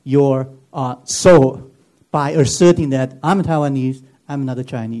follow your soul by asserting that I'm Taiwanese, I'm not a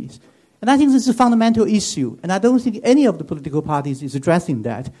Chinese. And I think this is a fundamental issue, and I don't think any of the political parties is addressing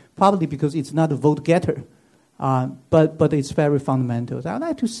that, probably because it's not a vote getter. But it's very fundamental. So I'd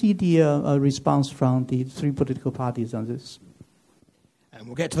like to see the response from the three political parties on this. And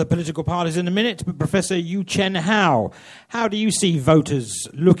we'll get to the political parties in a minute, but Professor Yu Chen Hao, how do you see voters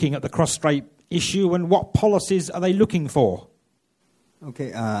looking at the cross-strait issue, and what policies are they looking for?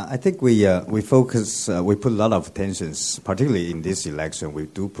 Okay, I think we focus, we put a lot of attention, particularly in this election, we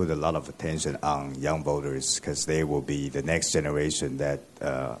do put a lot of attention on young voters because they will be the next generation that,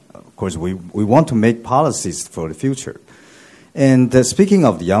 of course, we want to make policies for the future. And speaking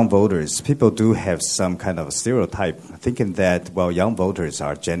of the young voters, people do have some kind of stereotype thinking that, well, young voters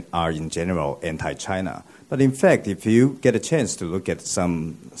are in general anti-China. But in fact, if you get a chance to look at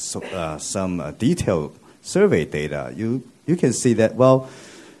some detailed survey data, you can see that, well,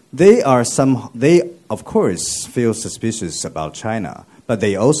 they of course feel suspicious about China, but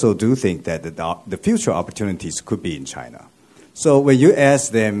they also do think that the future opportunities could be in China. So when you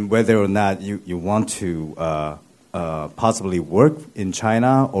ask them whether or not you want to possibly work in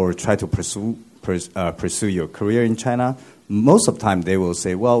China or try to pursue your career in China, most of the time they will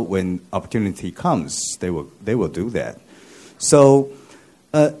say, well, when opportunity comes, they will do that. So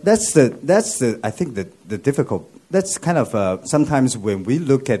that's I think the difficult. That's kind of sometimes when we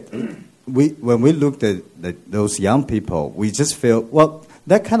look at those young people, we just feel, well,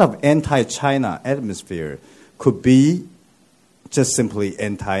 that kind of anti-China atmosphere could be just simply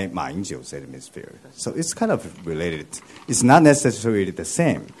anti-Ma Ying-jeou's atmosphere. So it's kind of related. It's not necessarily the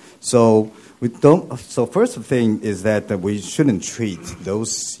same. So first thing is that we shouldn't treat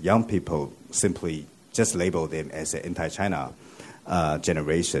those young people simply just label them as an anti-China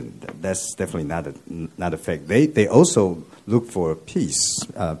generation. That's definitely not a fact. They also look for peace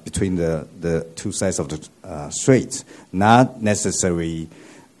between the two sides of the strait. Not necessarily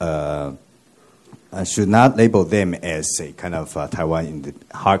should not label them as a kind of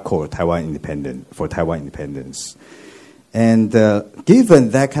hardcore Taiwan independence. And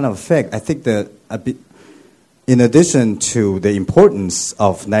given that kind of fact, I think in addition to the importance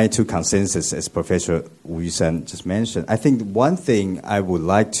of 92 consensus, as Professor Wu Yusan just mentioned, I think one thing I would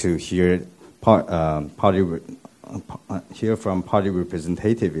like to hear from party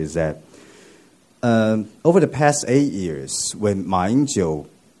representative is that over the past 8 years, when Ma Ying-jeou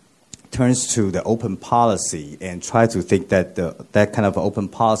turns to the open policy and try to think that that kind of open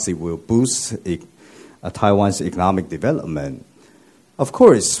policy will boost Taiwan's economic development, of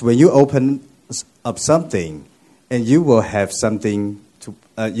course, when you open up something, and you will have something to,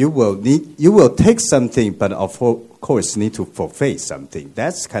 you will take something, but of course need to forfeit something.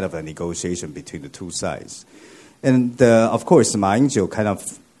 That's kind of a negotiation between the two sides. And of course, Ma Ying-jeou kind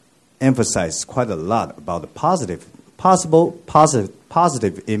of emphasized quite a lot about the positive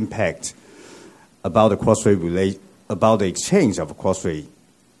impact about the cross-strait about the exchange of cross-strait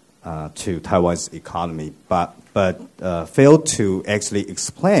to Taiwan's economy, but failed to actually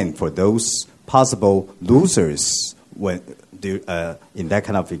explain for those possible losers in that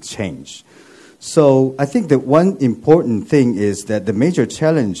kind of exchange. So I think that one important thing is that the major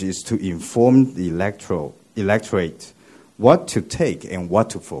challenge is to inform the electorate what to take and what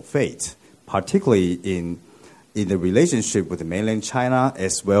to forfeit, particularly in in the relationship with the mainland China,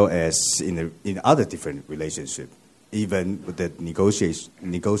 as well as in other different relationships, even with the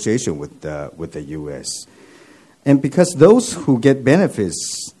negotiation with the U.S. And because those who get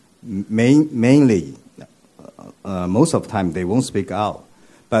benefits mainly, most of the time they won't speak out,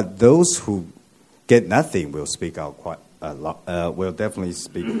 but those who get nothing will speak out quite a lot. Will definitely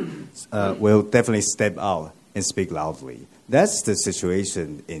step out and speak loudly. That's the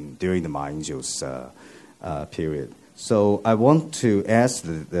situation during the Ma Ying-jeou's period. So I want to ask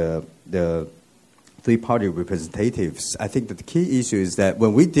the three-party representatives. I think that the key issue is that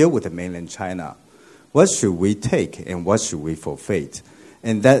when we deal with the mainland China, what should we take and what should we forfeit?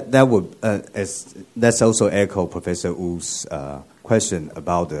 And that would that's also echo Professor Wu's question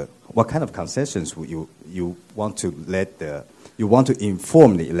about what kind of concessions would you want to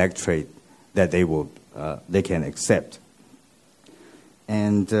inform the electorate that they can accept.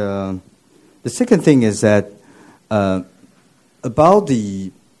 And the second thing is that about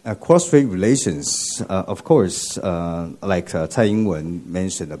the cross-strait relations, of course, like Tsai Ing-wen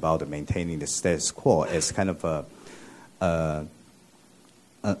mentioned about maintaining the status quo as kind of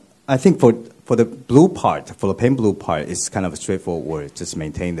I think for the blue part, for the plain blue part, it's kind of straightforward. Just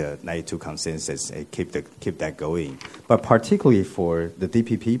maintain the 92 consensus and keep that going. But particularly for the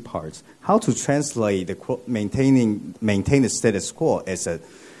DPP parts, how to translate the maintain the status quo as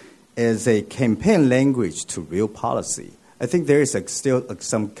a campaign language to real policy. I think there is still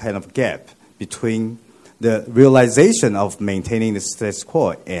some kind of gap between the realization of maintaining the status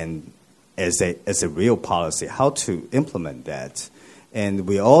quo and as a real policy, how to implement that. And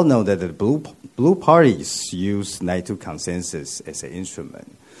we all know that the blue parties use 92 consensus as an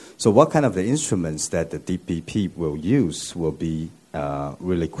instrument. So what kind of the instruments that the DPP will use will be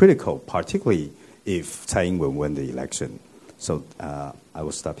really critical, particularly if Tsai Ing-wen win the election. So I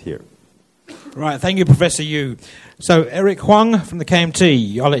will stop here. Right, thank you, Professor Yu. So Eric Huang from the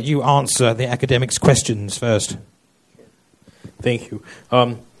KMT, I'll let you answer the academics' questions first. Thank you.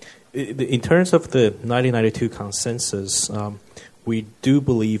 In terms of the 1992 consensus, we do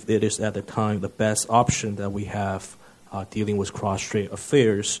believe it is at the time the best option that we have dealing with cross-strait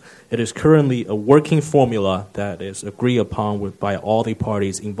affairs. It is currently a working formula that is agreed upon by all the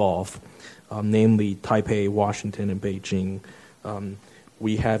parties involved, namely Taipei, Washington, and Beijing.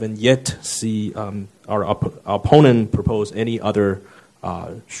 We haven't yet seen our opponent propose any other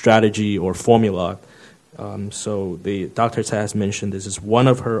strategy or formula. So Dr. Tsai has mentioned this is one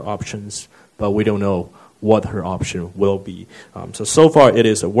of her options, but we don't know what her option will be. So far it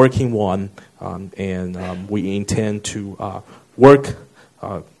is a working one, and we intend to work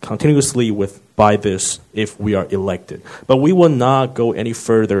continuously by this if we are elected. But we will not go any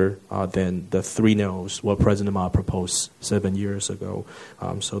further than the 3 no's, what President Ma proposed 7 years ago.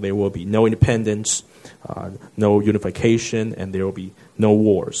 So there will be no independence, no unification, and there will be no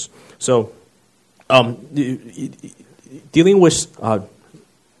wars. So dealing with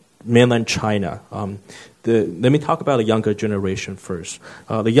mainland China, let me talk about the younger generation first.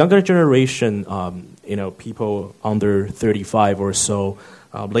 The younger generation, people under 35 or so,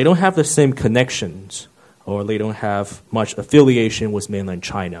 they don't have the same connections or they don't have much affiliation with mainland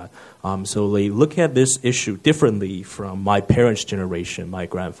China. So they look at this issue differently from my parents' generation. My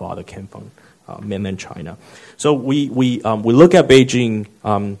grandfather came from mainland China. So we look at Beijing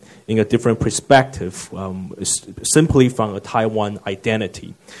in a different perspective, simply from a Taiwan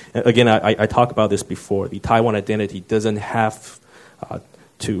identity. Again, I talked about this before. The Taiwan identity doesn't have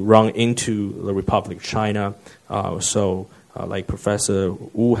to run into the Republic of China. Like Professor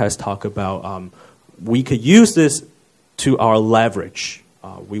Wu has talked about, we could use this to our leverage.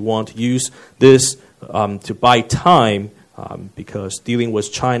 We want to use this to buy time because dealing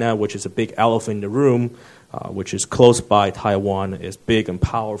with China, which is a big elephant in the room, which is close by Taiwan, is big and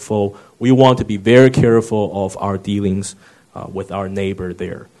powerful. We want to be very careful of our dealings with our neighbor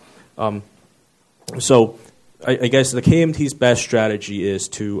there. So I guess the KMT's best strategy is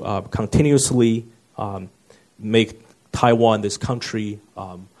to continuously make Taiwan, this country,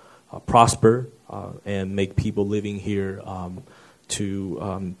 prosper and make people living here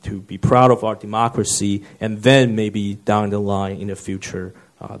to be proud of our democracy, and then maybe down the line in the future,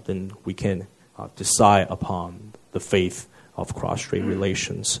 then we can decide upon the fate of cross-strait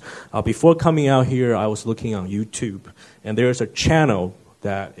relations. Before coming out here, I was looking on YouTube, and there's a channel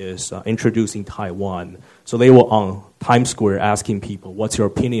that is introducing Taiwan. So they were on Times Square asking people, what's your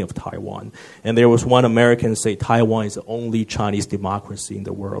opinion of Taiwan? And there was one American say, Taiwan is the only Chinese democracy in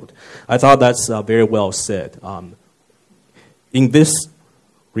the world. I thought that's very well said. In this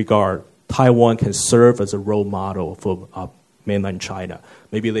regard, Taiwan can serve as a role model for mainland China.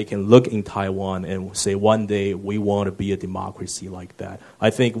 Maybe they can look in Taiwan and say, one day we want to be a democracy like that. I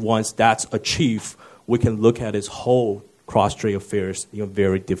think once that's achieved, we can look at this whole cross-strait affairs in a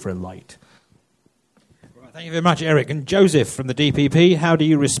very different light. Thank you very much, Eric. And Joseph from the DPP, how do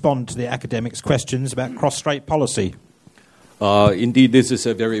you respond to the academics' questions about cross-strait policy? Indeed, this is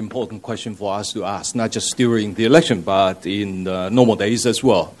a very important question for us to ask, not just during the election, but in normal days as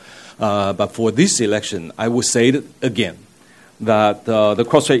well. But for this election, I will say it again, that the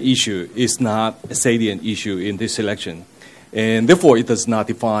cross-strait issue is not a salient issue in this election. And therefore, it does not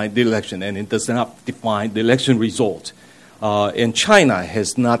define the election, and it does not define the election result. And China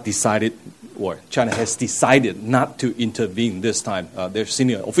has decided not to intervene this time. Their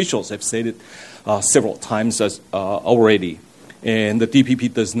senior officials have said it several times already. And the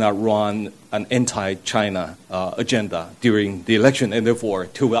DPP does not run an anti-China agenda during the election, and therefore,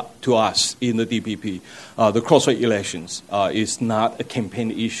 to us in the DPP, the cross-strait elections is not a campaign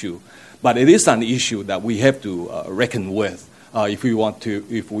issue, but it is an issue that we have to reckon with if we want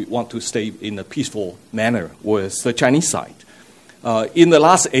to stay in a peaceful manner with the Chinese side. In the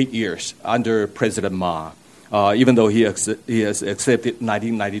last 8 years under President Ma, even though he has accepted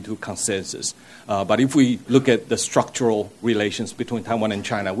 1992 consensus. But if we look at the structural relations between Taiwan and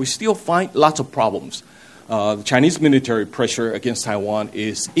China, we still find lots of problems. The Chinese military pressure against Taiwan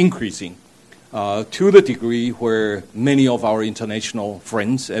is increasing to the degree where many of our international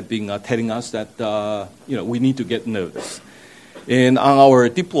friends have been telling us that we need to get nervous. And on our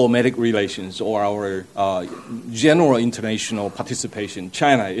diplomatic relations or our general international participation,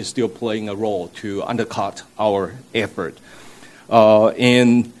 China is still playing a role to undercut our effort.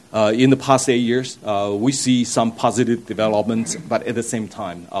 And in the past 8 years, we see some positive developments, but at the same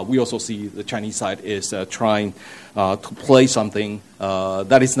time, we also see the Chinese side is trying to play something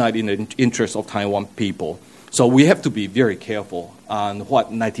that is not in the interest of Taiwan people. So we have to be very careful on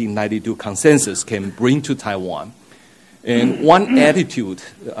what 1992 consensus can bring to Taiwan. And one attitude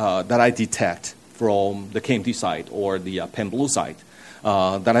that I detect from the KMT side or the Pan Blue side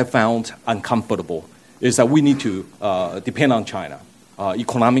that I found uncomfortable is that we need to depend on China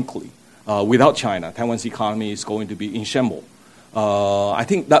economically. Without China, Taiwan's economy is going to be in shambles. I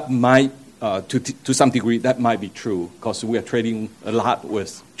think that might, to some degree, that might be true because we are trading a lot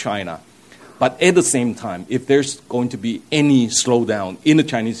with China. But at the same time, if there's going to be any slowdown in the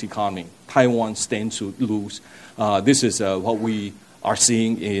Chinese economy, Taiwan stands to lose. This is what we are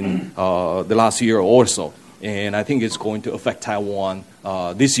seeing in the last year or so. And I think it's going to affect Taiwan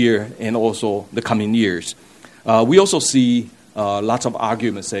this year and also the coming years. We also see lots of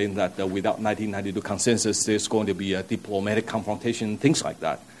arguments saying that without 1992 consensus, there's going to be a diplomatic confrontation, things like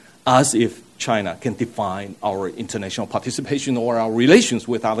that, as if China can define our international participation or our relations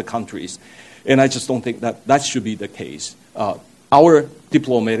with other countries. And I just don't think that should be the case. Our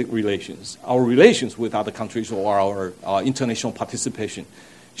diplomatic relations, our relations with other countries or our international participation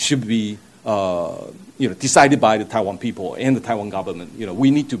should be decided by the Taiwan people and the Taiwan government.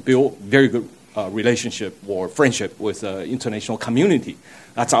 We need to build very good relationship or friendship with the international community.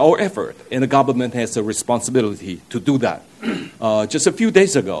 That's our effort, and the government has a responsibility to do that. Just a few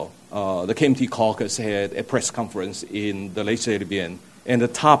days ago, the KMT caucus had a press conference in the Legislative Yuan, and the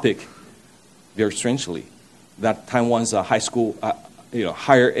topic, very strangely, that Taiwan's high school,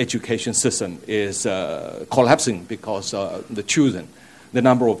 higher education system is collapsing because the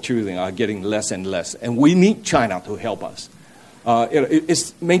number of children are getting less and less, and we need China to help us.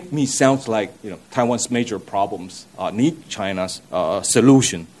 It makes me sound like Taiwan's major problems need China's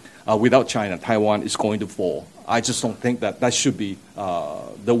solution. Without China, Taiwan is going to fall. I just don't think that should be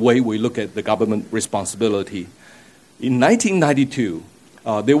the way we look at the government responsibility. In 1992,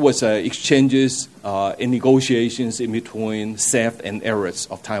 there was exchanges and negotiations in between SAF and ARES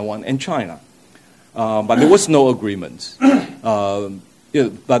of Taiwan and China, but there was no agreement.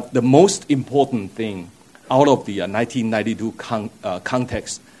 But the most important thing out of the 1992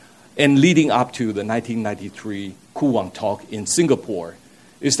 context and leading up to the 1993 Kuwang talk in Singapore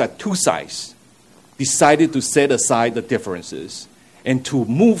is that two sides decided to set aside the differences and to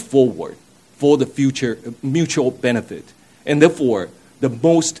move forward for the future mutual benefit. And therefore, the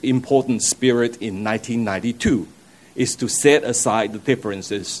most important spirit in 1992 is to set aside the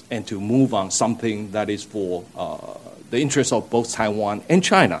differences and to move on something that is for the interest of both Taiwan and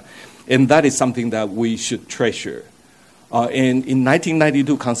China. And that is something that we should treasure. And in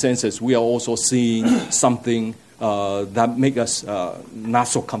 1992 consensus, we are also seeing something that makes us not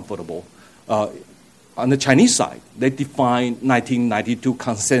so comfortable. On the Chinese side, they define 1992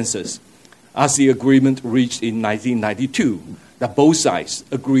 consensus as the agreement reached in 1992, that both sides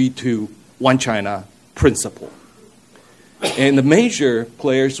agreed to one China principle. And the major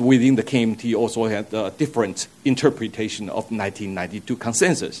players within the KMT also had a different interpretation of 1992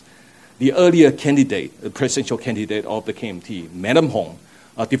 consensus. The earlier candidate, the presidential candidate of the KMT, Madam Hong,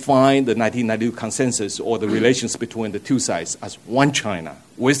 defined the 1992 consensus or the relations between the two sides as one China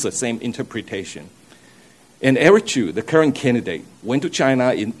with the same interpretation. And Eric Chu, the current candidate, went to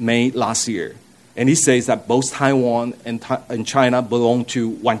China in May last year, and he says that both Taiwan and China belong to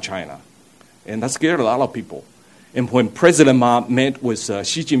one China. And that scared a lot of people. And when President Ma met with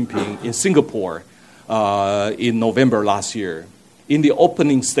Xi Jinping in Singapore in November last year, in the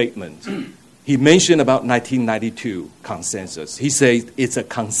opening statement, he mentioned about 1992 consensus. He says it's a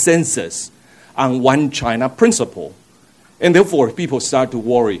consensus on one China principle. And therefore, people start to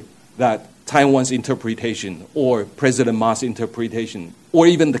worry that Taiwan's interpretation or President Ma's interpretation or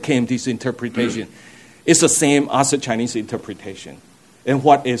even the KMT's interpretation is the same as the Chinese interpretation. And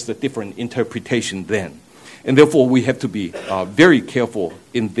what is the different interpretation then? And therefore, we have to be very careful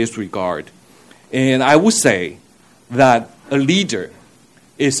in this regard. And I would say that a leader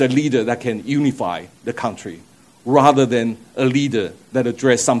is a leader that can unify the country rather than a leader that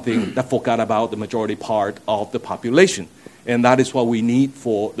addressed something that forgot about the majority part of the population. And that is what we need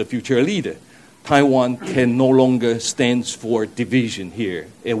for the future leader. Taiwan can no longer stand for division here.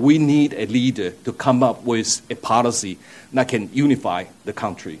 And we need a leader to come up with a policy that can unify the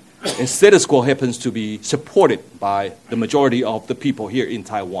country. And status quo happens to be supported by the majority of the people here in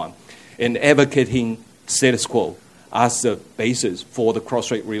Taiwan. And advocating status quo as the basis for the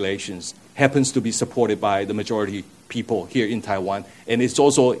cross-strait relations happens to be supported by the majority people here in Taiwan. And it's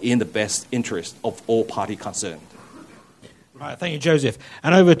also in the best interest of all parties concerned. Right, thank you, Joseph.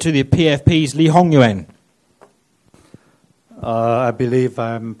 And over to the PFP's Lee Hongyuan. I believe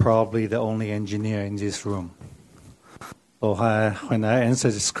I'm probably the only engineer in this room. So when I answer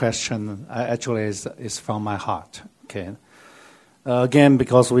this question, it's from my heart. Okay. Again,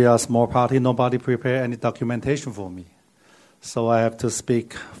 because we are a small party, nobody prepared any documentation for me. So I have to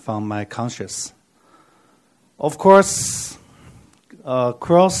speak from my conscience. Of course,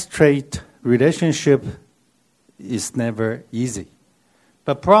 cross-strait relationship is never easy.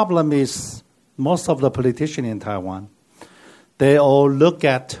 The problem is most of the politicians in Taiwan, they all look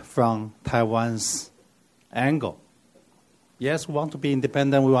at from Taiwan's angle. Yes, we want to be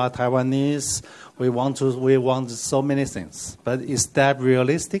independent. We are Taiwanese. We want so many things. But is that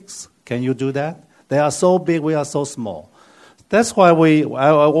realistic? Can you do that? They are so big. We are so small. That's why we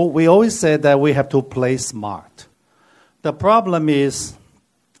always say that we have to play smart. The problem is,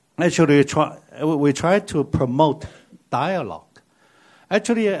 actually, we try to promote dialogue.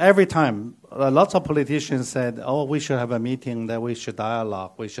 Actually, every time, lots of politicians said, "Oh, we should have a meeting. That we should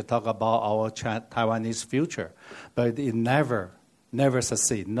dialogue. We should talk about our Taiwanese future." But it never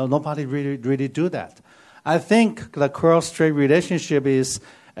succeed. Nobody really do that. I think the cross-strait relationship is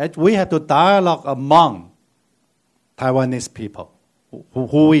we have to dialogue among Taiwanese people,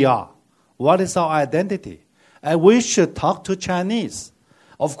 who we are, what is our identity, and we should talk to Chinese.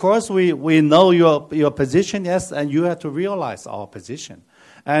 Of course, we know your position, yes, and you have to realize our position.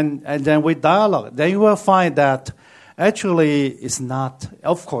 And then we dialogue. Then you will find that actually it's not,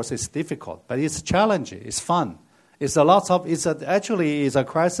 of course it's difficult, but it's challenging, it's fun. It's a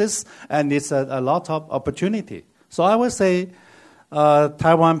crisis, and it's a lot of opportunity. So I would say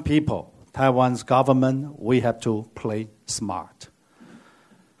Taiwan people, Taiwan's government, we have to play smart.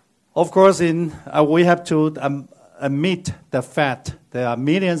 Of course, we have to admit the fact there are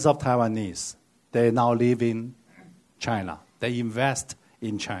millions of Taiwanese. They now live in China. They invest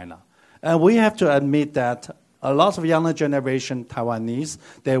in China. And we have to admit that a lot of younger generation Taiwanese,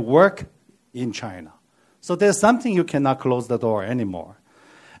 they work in China. So there's something you cannot close the door anymore.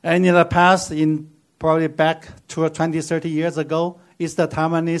 And in the past, probably back 20, 30 years ago, it's the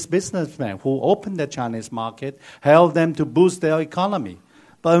Taiwanese businessmen who opened the Chinese market, helped them to boost their economy.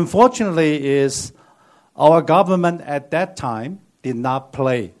 But unfortunately, is our government at that time did not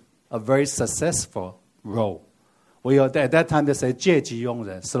play a very successful role. At that time, they say, 戒急用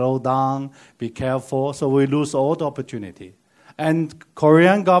人, slow down, be careful, so we lose all the opportunity. And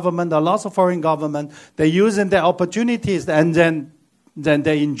Korean government, a lot of foreign government, they're using the opportunities, and then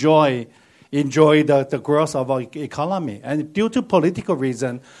they enjoy the growth of our economy. And due to political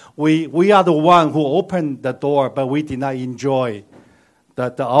reason, we are the one who opened the door, but we did not enjoy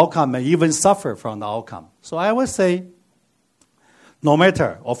the outcome and even suffer from the outcome. So I would say, no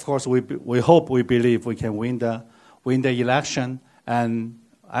matter, of course, we hope, we believe we can win the election. And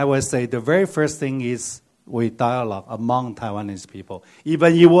I would say the very first thing is we dialogue among Taiwanese people.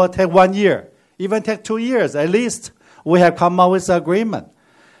 Even it will take 1 year, even take 2 years, at least we have come up with an agreement.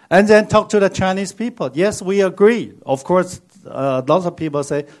 And then talk to the Chinese people. Yes, we agree. Of course, lots of people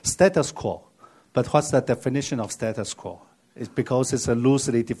say status quo. But what's the definition of status quo? It's because it's a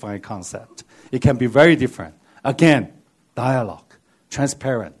loosely defined concept. It can be very different. Again, dialogue,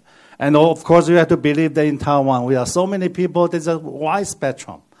 transparent. And of course, you have to believe that in Taiwan, we are so many people, there's a wide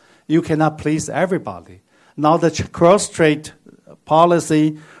spectrum. You cannot please everybody. Now the cross-strait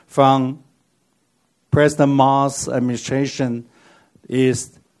policy from President Ma's administration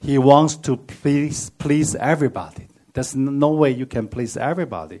is he wants to please everybody. There's no way you can please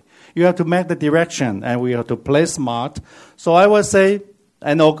everybody. You have to make the direction, and we have to play smart. So I would say,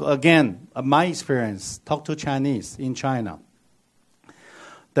 and again, my experience, talk to Chinese in China.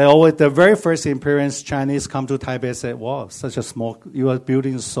 The very first experience Chinese come to Taipei said, wow, you are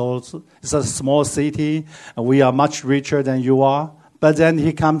building it's a small city, and we are much richer than you are. But then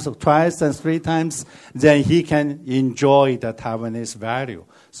he comes twice and three times, then he can enjoy the Taiwanese value.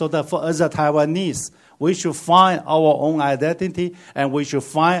 So for us as Taiwanese, we should find our own identity, and we should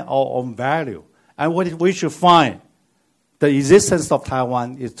find our own value. And what we should find, the existence of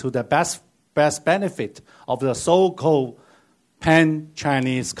Taiwan is to the best benefit of the so-called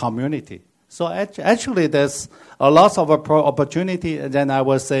pan-Chinese community. So actually, there's a lot of opportunity. And then I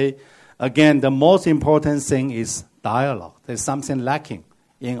would say, again, the most important thing is dialogue. There's something lacking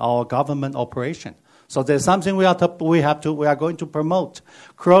in our government operation. So there's something we are going to promote.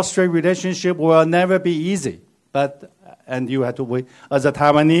 Cross-strait relationship will never be easy, and you have to. As a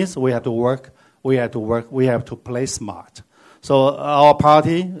Taiwanese, we have to work. We have to play smart. So our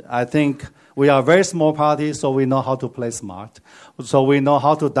party, I think, we are a very small party, so we know how to play smart. So we know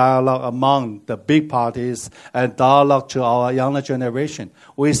how to dialogue among the big parties and dialogue to our younger generation.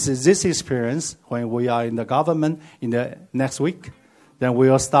 With this experience, when we are in the government in the next week, then we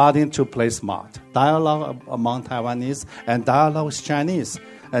are starting to play smart. Dialogue among Taiwanese and dialogue with Chinese.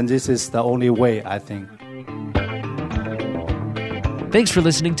 And this is the only way, I think. Thanks for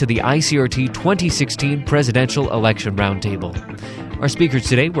listening to the ICRT 2016 Presidential Election Roundtable. Our speakers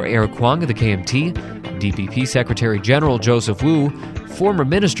today were Eric Huang of the KMT, DPP Secretary General Joseph Wu, former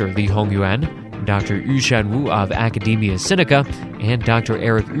Minister Li Hongyuan, Dr. Yushan Wu of Academia Sinica, and Dr.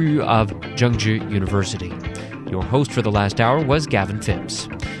 Eric Yu of Zhengzhi University. Your host for the last hour was Gavin Phipps.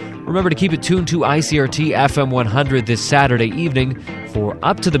 Remember to keep it tuned to ICRT FM 100 this Saturday evening for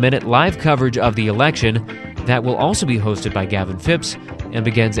up-to-the-minute live coverage of the election that will also be hosted by Gavin Phipps and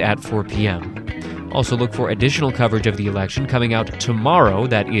begins at 4 p.m. Also look for additional coverage of the election coming out tomorrow,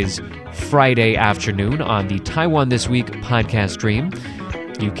 that is Friday afternoon, on the Taiwan This Week podcast stream.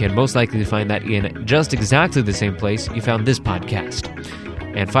 You can most likely find that in just exactly the same place you found this podcast.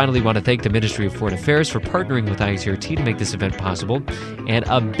 And finally, want to thank the Ministry of Foreign Affairs for partnering with ICRT to make this event possible. And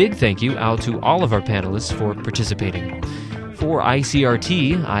a big thank you out to all of our panelists for participating. For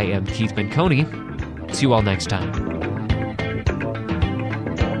ICRT, I am Keith Menconi. See you all next time.